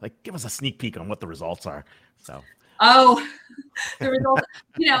 Tell us, give us a sneak peek on what the results are. So. Oh, the results.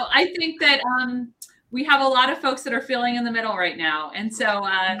 I think that we have a lot of folks that are feeling in the middle right now, and so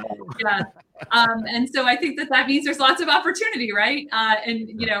and so I think that means there's lots of opportunity, right?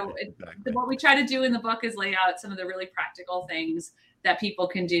 What we try to do in the book is lay out some of the really practical things that people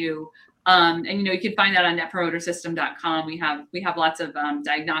can do. And you can find that on netpromotersystem.com. We have lots of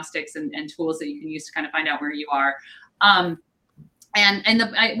diagnostics and tools that you can use to kind of find out where you are.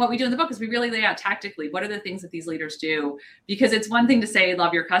 What we do in the book is we really lay out tactically what are the things that these leaders do, because it's one thing to say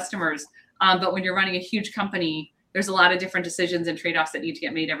love your customers, but when you're running a huge company, there's a lot of different decisions and trade-offs that need to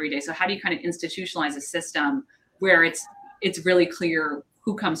get made every day. So how do you kind of institutionalize a system where it's really clear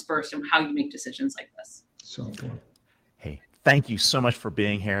who comes first and how you make decisions like this? So cool. Hey, thank you so much for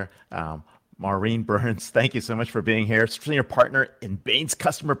being here. Maureen Burns, thank you so much for being here. Senior partner in Bain's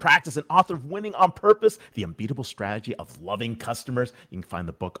customer practice and author of Winning on Purpose, The Unbeatable Strategy of Loving Customers. You can find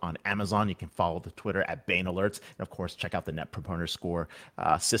the book on Amazon. You can follow the Twitter at Bain Alerts. And of course, check out the Net Promoter Score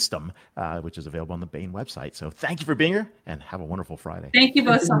system, which is available on the Bain website. So thank you for being here and have a wonderful Friday. Thank you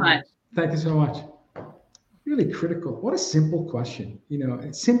both so much. Thank you so much. Really critical. What a simple question.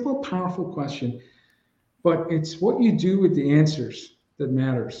 A simple, powerful question, but it's what you do with the answers that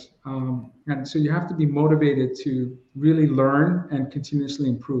matters. And so you have to be motivated to really learn and continuously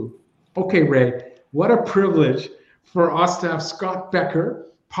improve. Okay, Ray, what a privilege for us to have Scott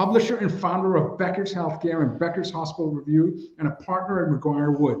Becker, publisher and founder of Becker's Healthcare and Becker's Hospital Review, and a partner at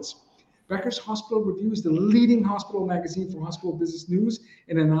McGuire-Woods. Becker's Hospital Review is the leading hospital magazine for hospital business news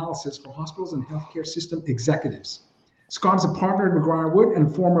and analysis for hospitals and healthcare system executives. Scott is a partner at McGuire-Woods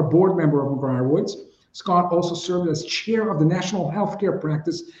and former board member of McGuire-Woods. Scott also served as chair of the national healthcare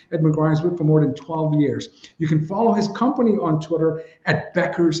practice at McGuire-Woods for more than 12 years. You can follow his company on Twitter at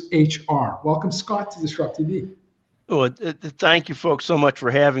Becker's HR. Welcome, Scott, to Disrupt TV. Oh, thank you, folks, so much for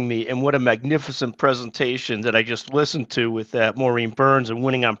having me. And what a magnificent presentation that I just listened to with Maureen Burns and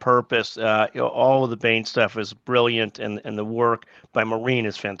Winning on Purpose. All of the Bain stuff is brilliant, and the work by Maureen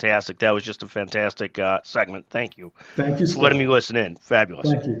is fantastic. That was just a fantastic segment. Thank you. Thank you, Scott, for letting me listen in.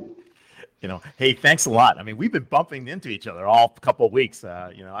 Fabulous. Thank you. Hey, thanks a lot. I mean, we've been bumping into each other all couple of weeks.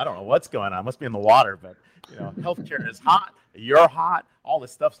 I don't know what's going on. Must be in the water, but healthcare is hot. You're hot. All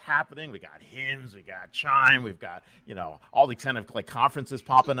this stuff's happening. We got HIMSS, we got Chime, we've got all these kind of conferences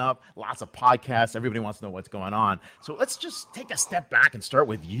popping up. Lots of podcasts. Everybody wants to know what's going on. So let's just take a step back and start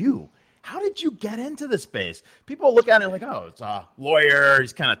with you. How did you get into this space? People look at it like, oh, it's a lawyer.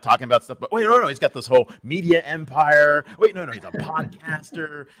 He's kind of talking about stuff. But wait, no, he's got this whole media empire. Wait, no, he's a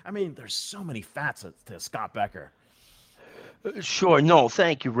podcaster. I mean, there's so many facets to Scott Becker. Sure. No,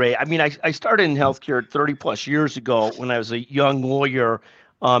 thank you, Ray. I mean, I started in healthcare 30 plus years ago when I was a young lawyer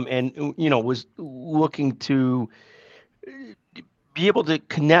and, was looking to be able to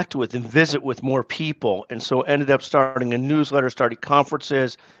connect with and visit with more people. And so ended up starting a newsletter, started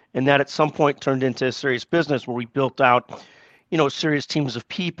conferences, and that at some point turned into a serious business where we built out, serious teams of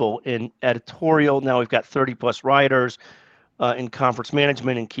people in editorial. Now we've got 30 plus writers in conference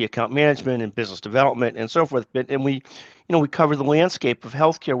management and key account management and business development and so forth. And we, we cover the landscape of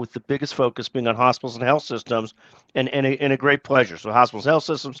healthcare with the biggest focus being on hospitals and health systems, and a great pleasure. So hospitals, health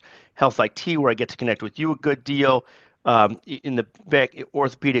systems, health IT, where I get to connect with you a good deal, in the back,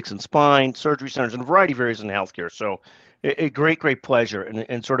 orthopedics and spine, surgery centers, and a variety of areas in healthcare. So a great pleasure,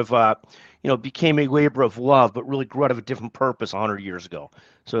 and sort of, became a labor of love, but really grew out of a different purpose 100 years ago.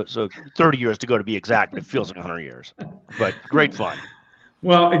 So 30 years to go to be exact, but it feels like 100 years. But great fun.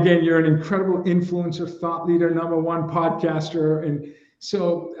 Well, again, you're an incredible influencer, thought leader, #1 podcaster. And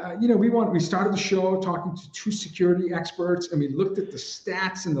so, we started the show talking to 2 security experts, and we looked at the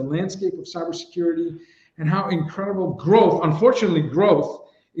stats and the landscape of cybersecurity and how incredible growth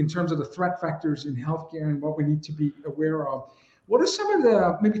in terms of the threat factors in healthcare and what we need to be aware of. What are some of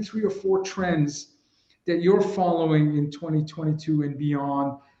the maybe 3 or 4 trends that you're following in 2022 and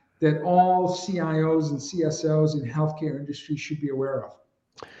beyond that all CIOs and CSOs in healthcare industry should be aware of?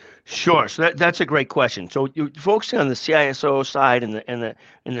 Sure. So that's a great question. So you're focusing on the CISO side and the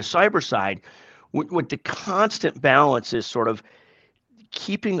cyber side. What the constant balance is sort of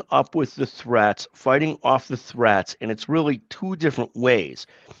keeping up with the threats, fighting off the threats, and it's really 2 different ways.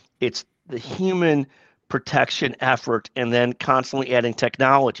 It's the human protection effort, and then constantly adding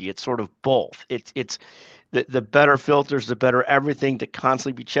technology. It's sort of both. It's the better filters, the better everything, to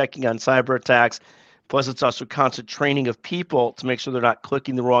constantly be checking on cyber attacks. Plus, it's also constant training of people to make sure they're not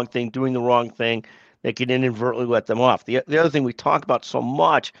clicking the wrong thing, doing the wrong thing that can inadvertently let them off. The other thing we talk about so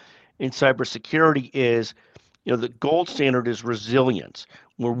much in cybersecurity is, the gold standard is resilience,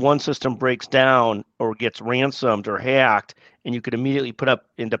 where one system breaks down or gets ransomed or hacked, and you could immediately put up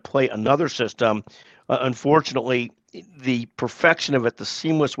into play another system. Unfortunately, the perfection of it, the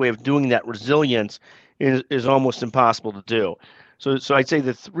seamless way of doing that resilience is almost impossible to do. So I'd say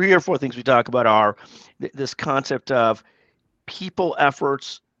the 3 or 4 things we talk about are this concept of people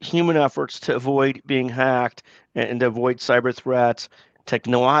efforts, human efforts to avoid being hacked and to avoid cyber threats,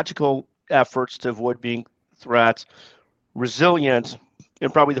 technological efforts to avoid being threats, resilience,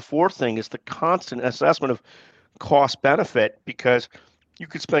 and probably the 4th thing is the constant assessment of cost benefit, because you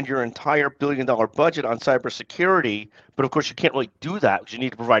could spend your entire $1 billion budget on cybersecurity, but of course you can't really do that because you need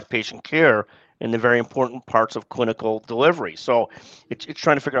to provide patient care and the very important parts of clinical delivery. So it's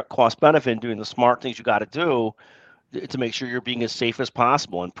trying to figure out cost benefit and doing the smart things you got to do to make sure you're being as safe as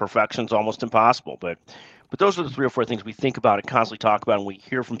possible, and perfection's almost impossible. But those are the 3 or 4 things we think about and constantly talk about, and we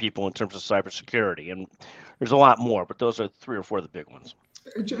hear from people in terms of cybersecurity. And there's a lot more, but those are 3 or 4 of the big ones.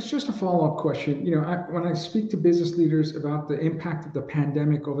 Just a follow-up question. When I speak to business leaders about the impact of the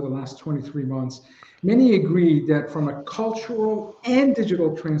pandemic over the last 23 months, many agree that from a cultural and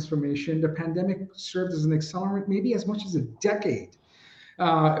digital transformation, the pandemic served as an accelerant, maybe as much as a decade.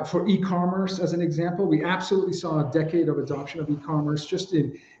 For e-commerce, as an example, we absolutely saw a decade of adoption of e-commerce just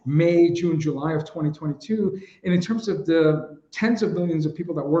in May, June, July of 2022. And in terms of the tens of millions of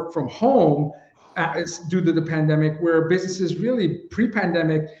people that work from home, due to the pandemic, where businesses really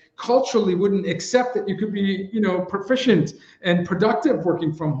pre-pandemic culturally wouldn't accept that you could be, proficient and productive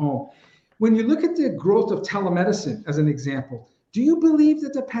working from home. When you look at the growth of telemedicine as an example, do you believe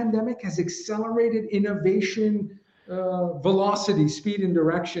that the pandemic has accelerated innovation, velocity, speed, and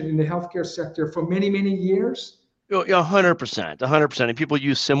direction in the healthcare sector for many, many years? 100%. And people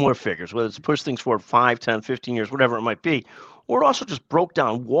use similar figures, whether it's push things forward 5, 10, 15 years, whatever it might be. Or it also just broke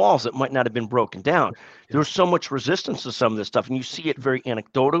down walls that might not have been broken down. There was so much resistance to some of this stuff, and you see it very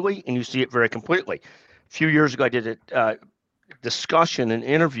anecdotally, and you see it very completely. A few years ago, I did a discussion, an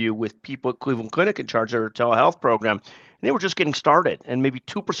interview with people at Cleveland Clinic in charge of their telehealth program, and they were just getting started, and maybe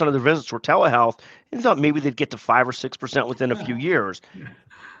 2% of their visits were telehealth, and thought maybe they'd get to 5 or 6% within a few years.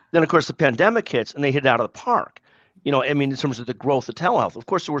 Then, of course, the pandemic hits, and they hit it out of the park. In terms of the growth of telehealth. Of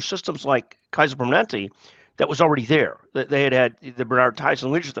course, there were systems like Kaiser Permanente that was already there. They had the Bernard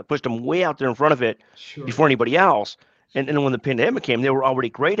Tyson leadership that pushed them way out there in front of it before anybody else. And when the pandemic came, they were already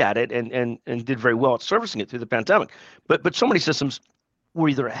great at it and did very well at servicing it through the pandemic. But so many systems were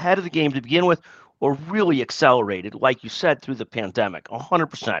either ahead of the game to begin with or really accelerated, like you said, through the pandemic.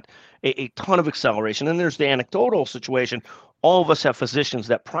 100%, a ton of acceleration. And there's the anecdotal situation. All of us have physicians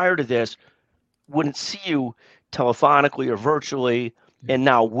that prior to this wouldn't see you telephonically or virtually, and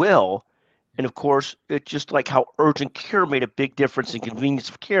now will. And of course, it's just like how urgent care made a big difference in convenience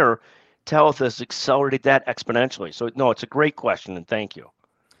of care. Telehealth has accelerated that exponentially. So no, it's a great question, and thank you.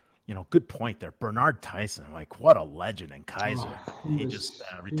 Good point there. Bernard Tyson, what a legend in Kaiser. He just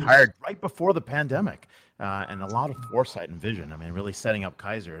retired right before the pandemic. and a lot of foresight and vision. I mean, really setting up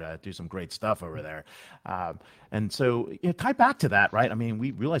Kaiser to do some great stuff over there. And so, tie back to that, right? I mean,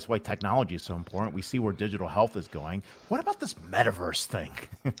 we realize why technology is so important. We see where digital health is going. What about this metaverse thing?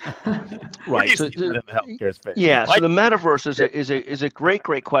 Right. So, in the healthcare space? yeah. So the metaverse is a great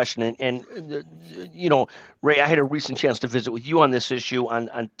question, and Ray, I had a recent chance to visit with you on this issue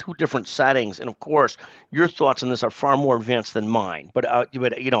on two different settings, and of course, your thoughts on this are far more advanced than mine. But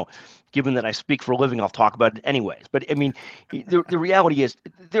given that I speak for a living, I'll talk about it anyways. But I mean, the reality is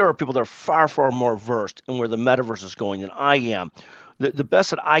there are people that are far more versed in where the metaverse is going than I am. The best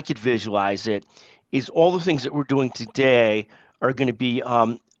that I could visualize it is all the things that we're doing today are going to be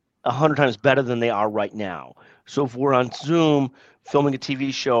 100 times better than they are right now. So if we're on Zoom filming a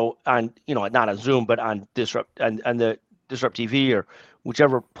TV show on, not on Zoom, but on Disrupt and the Disrupt TV or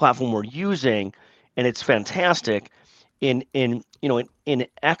whichever platform we're using, and it's fantastic, in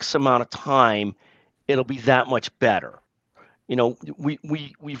X amount of time, it'll be that much better.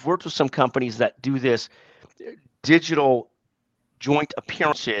 We've worked with some companies that do this digital joint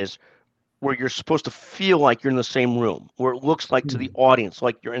appearances where you're supposed to feel like you're in the same room, where it looks like to the audience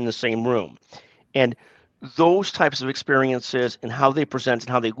like you're in the same room. And those types of experiences and how they present and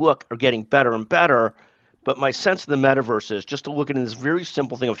how they look are getting better and better. But my sense of the metaverse is just to look at this very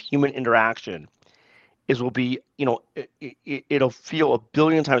simple thing of human interaction will be, it'll feel a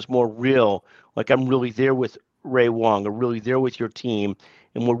billion times more real, like I'm really there with Ray Wang, or really there with your team,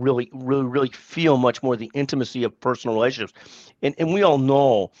 and we'll really feel much more the intimacy of personal relationships. And we all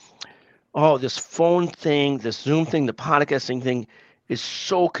know, this phone thing, this Zoom thing, the podcasting thing is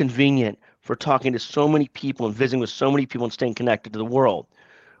so convenient for talking to so many people and visiting with so many people and staying connected to the world.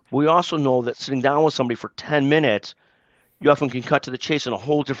 We also know that sitting down with somebody for 10 minutes, you often can cut to the chase in a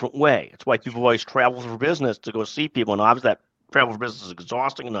whole different way. It's why people always travel for business to go see people. And obviously that travel for business is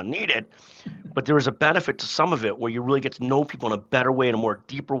exhausting and unneeded, but there is a benefit to some of it where you really get to know people in a better way, in a more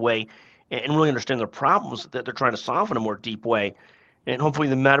deeper way, and really understand their problems that they're trying to solve in a more deep way. And hopefully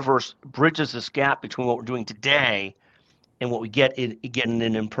the metaverse bridges this gap between what we're doing today and what we get in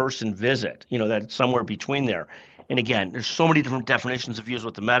an in-person visit, that's somewhere between there. And again, there's so many different definitions of views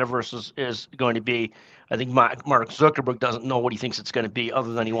what the metaverse is going to be. I think Mark Zuckerberg doesn't know what he thinks it's going to be,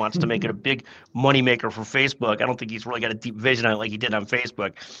 other than he wants to make it a big moneymaker for Facebook. I don't think he's really got a deep vision on it like he did on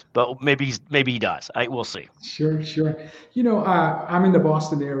Facebook, but maybe he does. We'll see. Sure. I'm in the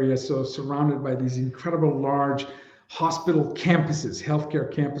Boston area, so surrounded by these incredible large hospital campuses,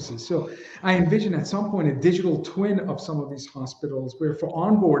 healthcare campuses. So I envision at some point a digital twin of some of these hospitals where for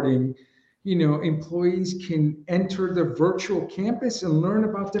onboarding, employees can enter the virtual campus and learn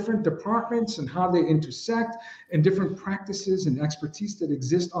about different departments and how they intersect and different practices and expertise that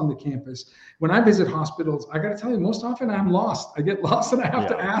exist on the campus. When I visit hospitals, I got to tell you, most often I'm lost. I get lost and I have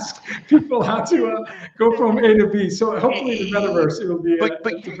to ask people how to go from A to B. So hopefully the metaverse, it will be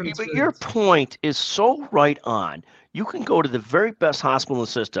but your point is so right on. You can go to the very best hospital in the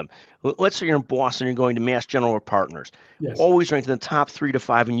system. Let's say you're in Boston, you're going to Mass General or Partners. Yes. Always ranked in the top 3 to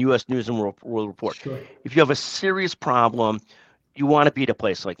 5 in U.S. News and World Report. Sure. If you have a serious problem, you want to be at a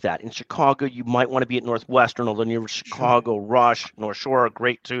place like that. In Chicago, you might want to be at Northwestern, although near Chicago, Rush, North Shore are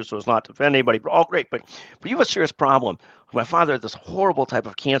great too, so it's not to offend anybody, but all great. But you have a serious problem. My father had this horrible type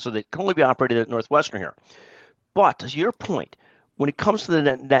of cancer that can only be operated at Northwestern here. But to your point, when it comes to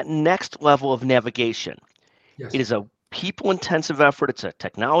that next level of navigation, yes. It is a people-intensive effort. It's a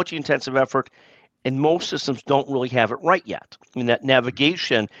technology-intensive effort, and most systems don't really have it right yet. I mean, that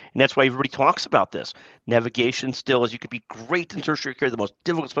navigation, and that's why everybody talks about this. Navigation still is, you could be great in tertiary care, the most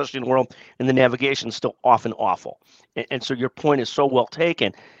difficult specialty in the world, and the navigation is still often awful. And so your point is so well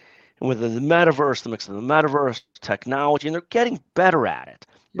taken. And with the metaverse, the mix of the metaverse, technology, and they're getting better at it.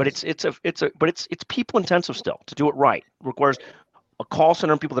 Yes. But it's people-intensive still to do it right. It requires a call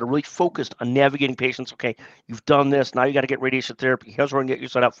center and people that are really focused on navigating patients. Okay, you've done this. Now you got to get radiation therapy. Here's where we can get you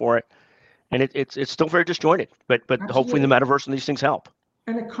set up for it. And it's still very disjointed. But hopefully the metaverse and these things help.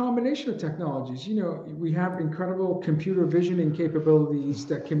 And a combination of technologies. We have incredible computer visioning capabilities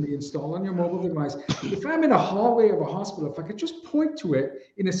that can be installed on your mobile device. If I'm in a hallway of a hospital, if I could just point to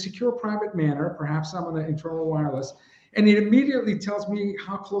it in a secure, private manner, perhaps I'm on an internal wireless, and it immediately tells me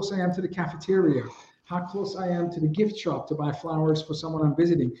how close I am to the cafeteria, how close I am to the gift shop to buy flowers for someone I'm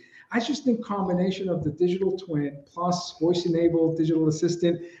visiting. I just think combination of the digital twin plus voice-enabled digital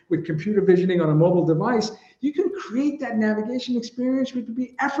assistant with computer visioning on a mobile device, you can create that navigation experience which would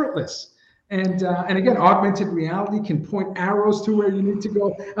be effortless. And again, augmented reality can point arrows to where you need to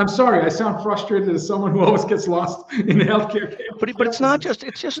go. I'm sorry, I sound frustrated as someone who always gets lost in healthcare. But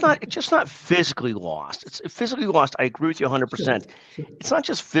it's just not physically lost. It's physically lost. I agree with you 100%. Sure. It's not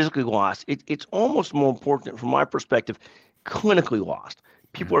just physically lost. It's almost more important from my perspective, clinically lost.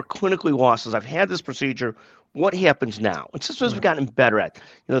 People are clinically lost. As I've had this procedure, what happens now? It's just as we've gotten better at.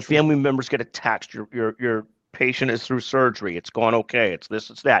 The family members get a text. Your patient is through surgery. It's gone okay. It's this,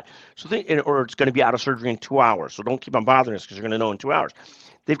 it's that. Or it's going to be out of surgery in 2 hours. So don't keep on bothering us because you're going to know in 2 hours.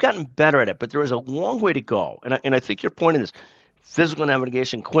 They've gotten better at it, but there is a long way to go. And I think your point in this, physical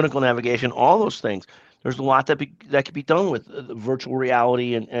navigation, clinical navigation, all those things, there's a lot that can be done with virtual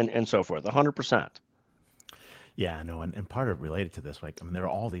reality and so forth, 100%. Yeah, no, and part of related to this, there are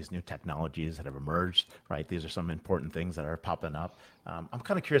all these new technologies that have emerged, right? These are some important things that are popping up. I'm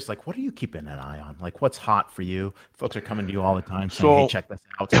kind of curious, what are you keeping an eye on? What's hot for you? Folks are coming to you all the time saying, hey, check this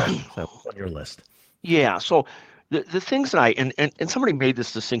out. So what's on your list? Yeah, so the things that and somebody made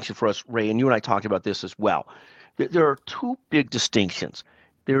this distinction for us, Ray, and you and I talked about this as well. There are two big distinctions.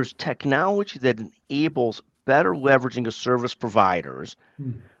 There's technology that enables better leveraging of service providers,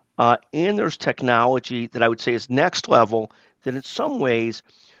 and there's technology that I would say is next level that in some ways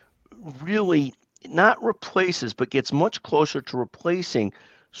really not replaces, but gets much closer to replacing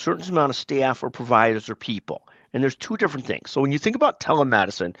certain amount of staff or providers or people. And there's two different things. So when you think about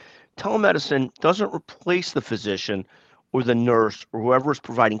telemedicine doesn't replace the physician or the nurse or whoever is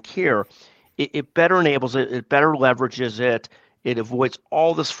providing care. It better enables it. It better leverages it. It avoids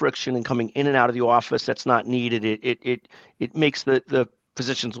all this friction and coming in and out of the office that's not needed. It makes the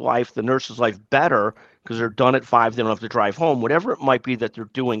physician's life, the nurse's life better because they're done at 5. They don't have to drive home, whatever it might be that they're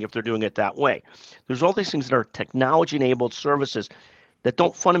doing, if they're doing it that way. There's all these things that are technology-enabled services that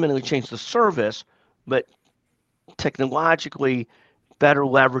don't fundamentally change the service, but technologically better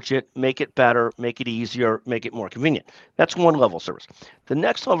leverage it, make it better, make it easier, make it more convenient. That's one level of service. The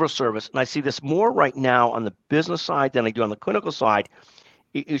next level of service, and I see this more right now on the business side than I do on the clinical side,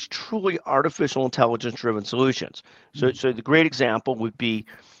 is truly artificial intelligence-driven solutions. So the great example would be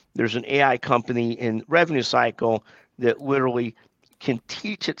there's an AI company in revenue cycle that literally can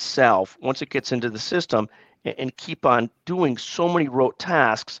teach itself once it gets into the system and keep on doing so many rote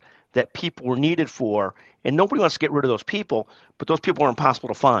tasks that people were needed for. And nobody wants to get rid of those people, but those people are impossible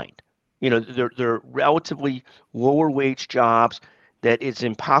to find. They're relatively lower wage jobs that it's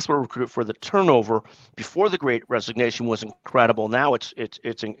impossible to recruit for. The turnover before the Great Resignation was incredible. Now it's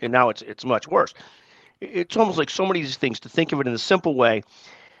much worse. It's almost like so many of these things, to think of it in a simple way.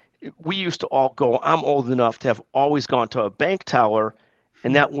 We used to all go, I'm old enough to have always gone to a bank teller,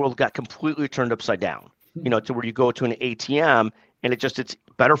 and that world got completely turned upside down, to where you go to an ATM and it's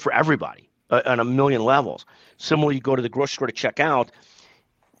better for everybody on a million levels. Similarly, you go to the grocery store to check out.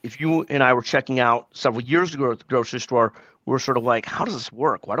 If you and I were checking out several years ago at the grocery store, we're sort of like, how does this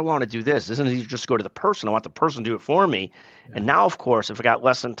work? Why do I want to do this? Isn't it easier just go to the person? I want the person to do it for me. Yeah. And now, of course, if I got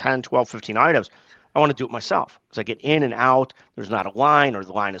less than 10, 12, 15 items, I want to do it myself because I get in and out. There's not a line, or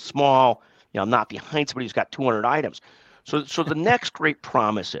the line is small. I'm not behind somebody who's got 200 items. So the next great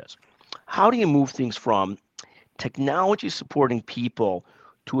promise is, how do you move things from technology supporting people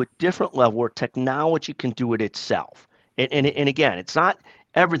to a different level where technology can do it itself? And again, it's not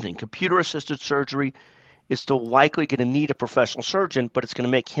everything. Computer-assisted surgery is still likely going to need a professional surgeon, but it's going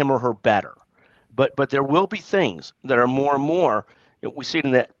to make him or her better. But there will be things that are more and more. We see it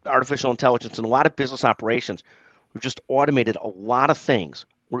in the artificial intelligence in a lot of business operations. We've just automated a lot of things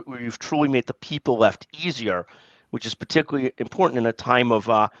where you've truly made the people left easier, which is particularly important in a time of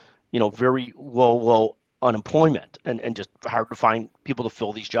very low unemployment and just hard to find people to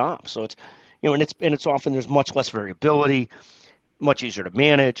fill these jobs. So it's it's often there's much less variability, much easier to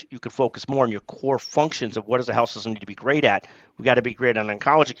manage. You can focus more on your core functions of what does the health system need to be great at. We got to be great on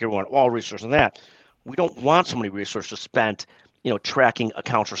oncology care. We want all resources on that. We don't want so many resources spent, tracking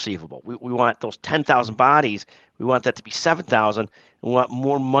accounts receivable. We want those 10,000 bodies. We want that to be 7,000. And we want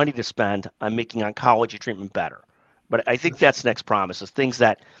more money to spend on making oncology treatment better. But I think that's the next promise, is things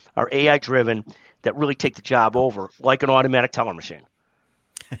that are AI driven that really take the job over, like an automatic teller machine.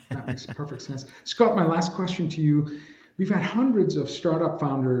 That makes perfect sense. Scott, my last question to you. We've had hundreds of startup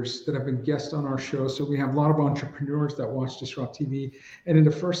founders that have been guests on our show. So we have a lot of entrepreneurs that watch Disrupt TV. And in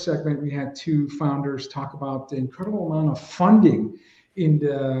the first segment, we had 2 founders talk about the incredible amount of funding in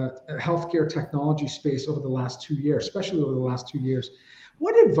the healthcare technology space over the last 2 years, especially over the last 2 years.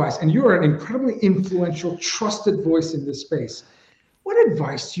 What advice, and you're an incredibly influential, trusted voice in this space, what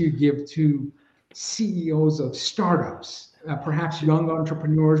advice do you give to CEOs of startups, perhaps young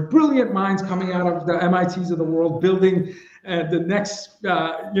entrepreneurs, brilliant minds coming out of the MITs of the world, building the next,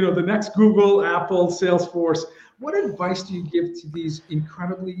 the next Google, Apple, Salesforce. What advice do you give to these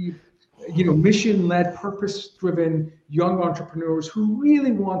incredibly, mission-led, purpose-driven young entrepreneurs who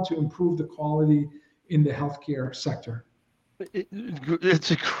really want to improve the quality in the healthcare sector?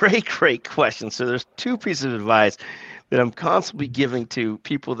 It's a great question. So there's two pieces of advice that I'm constantly giving to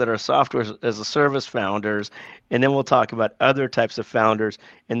people that are software as a service founders, and then we'll talk about other types of founders.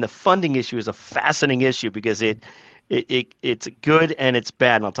 And the funding issue is a fascinating issue because it's good and it's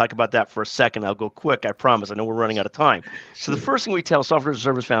bad. And I'll talk about that for a second. I'll go quick, I promise. I know we're running out of time. So the first thing we tell software as a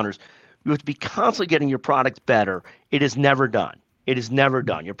service founders, you have to be constantly getting your product better. It is never done. It is never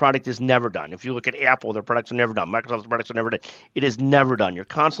done. Your product is never done. If you look at Apple, their products are never done. Microsoft's products are never done. It is never done. You're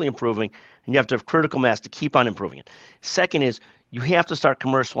constantly improving, and you have to have critical mass to keep on improving it. Second is you have to start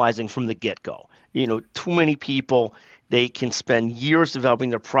commercializing from the get-go. Too many people, they can spend years developing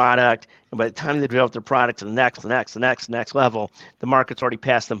their product, and by the time they develop their product to the next level, the market's already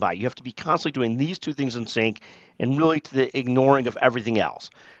passed them by. You have to be constantly doing these two things in sync and really to the ignoring of everything else.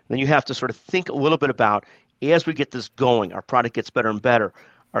 Then you have to sort of think a little bit about, as we get this going, our product gets better and better,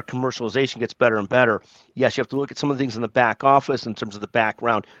 our commercialization gets better and better. Yes, you have to look at some of the things in the back office in terms of the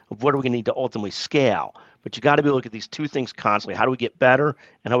background of what are we going to need to ultimately scale. But you got to be looking at these two things constantly. How do we get better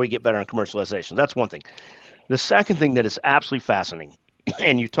and how do we get better on commercialization? That's one thing. The second thing that is absolutely fascinating,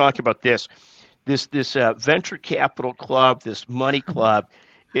 and you talk about this venture capital club, this money club,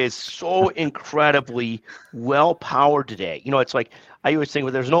 is so incredibly well powered today. It's like I always think,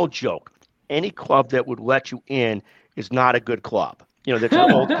 well, there's an old joke. Any club that would let you in is not a good club. That's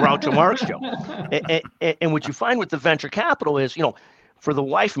an old Groucho Marx joke. And what you find with the venture capital is, for the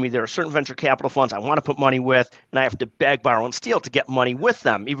life of me, there are certain venture capital funds I want to put money with, and I have to beg, borrow, and steal to get money with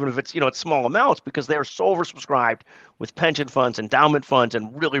them, even if it's, it's small amounts, because they are so oversubscribed with pension funds, endowment funds,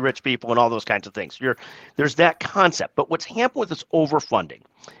 and really rich people and all those kinds of things. There's that concept. But what's happened with this overfunding,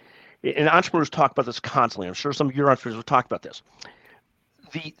 and entrepreneurs talk about this constantly. I'm sure some of your entrepreneurs will talk about this.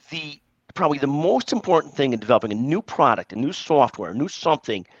 Probably the most important thing in developing a new product, a new software, a new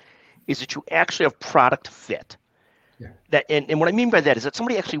something, is that you actually have product fit. Yeah. That and what I mean by that is that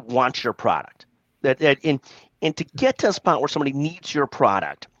somebody actually wants your product. And to get to a spot where somebody needs your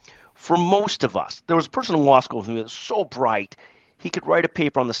product, for most of us, there was a person in law school with me that was so bright, he could write a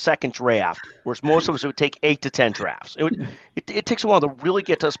paper on the second draft, whereas most of us, it would take 8 to 10 drafts. It takes a while to really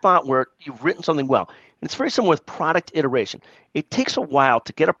get to a spot where you've written something well. And it's very similar with product iteration. It takes a while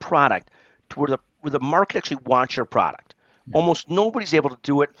to get a product to where the market actually wants your product. Almost nobody's able to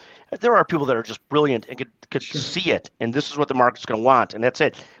do it. There are people that are just brilliant and could see it, and this is what the market's going to want, and that's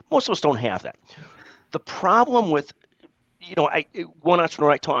it. Most of us don't have that. The problem with, one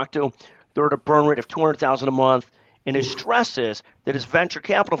entrepreneur I talked to, they're at a burn rate of $200,000 a month, and his stress is that his venture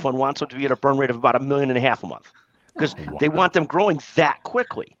capital fund wants them to be at a burn rate of about $1.5 million a month because they want them growing that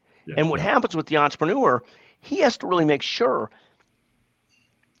quickly. Yeah, and what happens with the entrepreneur, he has to really make sure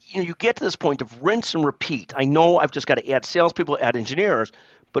you get to this point of rinse and repeat. I know I've just got to add salespeople, add engineers,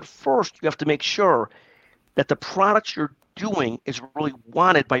 but first you have to make sure that the products you're doing is really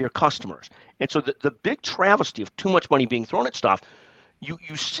wanted by your customers. And so the big travesty of too much money being thrown at stuff, you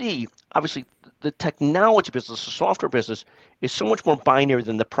see, obviously, the technology business, the software business, is so much more binary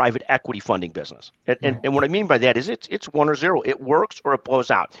than the private equity funding business. And what I mean by that is it's 1 or 0. It works or it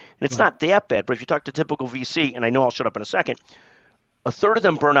blows out. And it's not that bad, but if you talk to typical VC, and I know I'll shut up in a second, a third of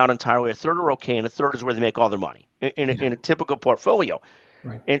them burn out entirely, a third are okay, and a third is where they make all their money in a typical portfolio.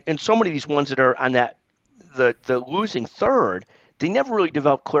 Right. And so many of these ones that are on that the losing third, they never really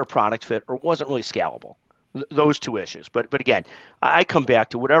developed clear product fit or wasn't really scalable. Those two issues. But again, I come back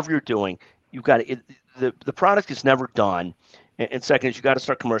to whatever you're doing, you've got to, the product is never done. And second is you got to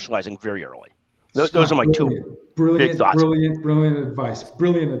start commercializing very early. Those are my two big thoughts. Brilliant advice.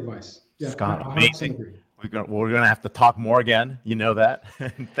 Brilliant advice. Yeah, Scott, amazing. We're going to have to talk more again. You know that.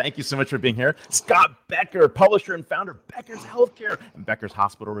 Thank you so much for being here. Scott Becker, publisher and founder of Becker's Healthcare and Becker's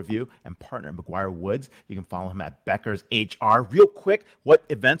Hospital Review and partner at McGuire Woods. You can follow him at Becker's HR. Real quick, what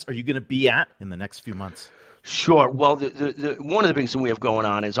events are you going to be at in the next few months? Sure. Well, the one of the things that we have going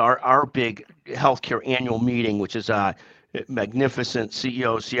on is our big healthcare annual meeting, which is magnificent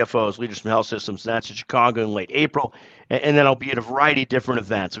CEOs, CFOs, leaders from health systems. That's in Chicago in late April. And then I'll be at a variety of different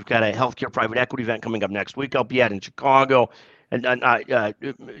events. We've got a healthcare private equity event coming up next week. I'll be at in Chicago, and a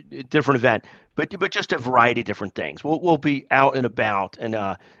different event, but just a variety of different things. We'll be out and about, and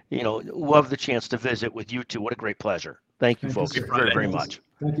love the chance to visit with you two. What a great pleasure. Thank you, folks, very, very much.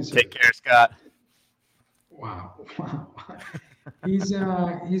 Thank you, sir. Take care, Scott. Wow. He's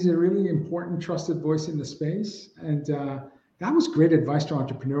a really important, trusted voice in the space, and that was great advice to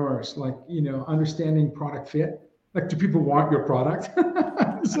entrepreneurs. Like understanding product fit Like, do people want your product?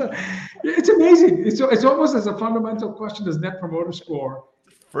 So, it's amazing. It's almost as a fundamental question as Net Promoter Score.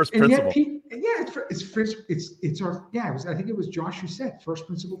 First And yet, principle. I think it was Josh who said first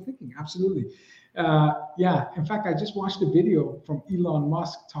principle thinking. Absolutely. In fact, I just watched a video from Elon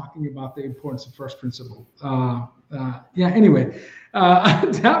Musk talking about the importance of first principle. Anyway,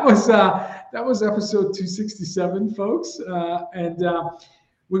 that was episode 267, folks.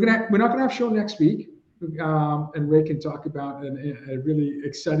 We're not gonna have a show next week. And Ray can talk about a really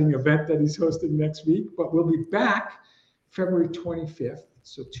exciting event that he's hosting next week. But we'll be back February 25th,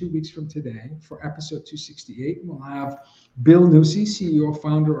 so 2 weeks from today, for episode 268. We'll have Bill Newsy, CEO,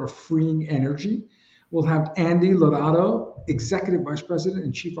 founder of Freeing Energy. We'll have Andy Lodato, Executive Vice President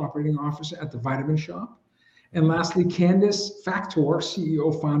and Chief Operating Officer at The Vitamin Shoppe. And lastly, Candice Factor,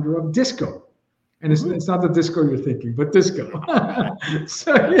 CEO, founder of Disco. And it's not the disco you're thinking, but Disco.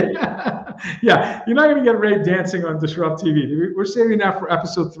 So you're not going to get Ray dancing on Disrupt TV. We're saving that for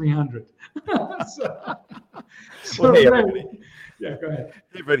episode 300. Hey, everybody. Yeah, go ahead.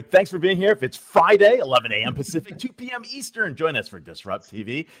 Hey, everybody. Thanks for being here. If it's Friday, 11 a.m. Pacific, 2 p.m. Eastern, join us for Disrupt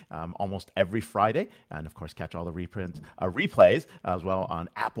TV almost every Friday. And, of course, catch all the replays as well on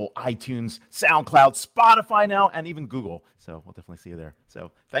Apple, iTunes, SoundCloud, Spotify now, and even Google. So we'll definitely see you there.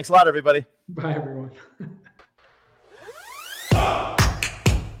 So thanks a lot, everybody. Bye, everyone.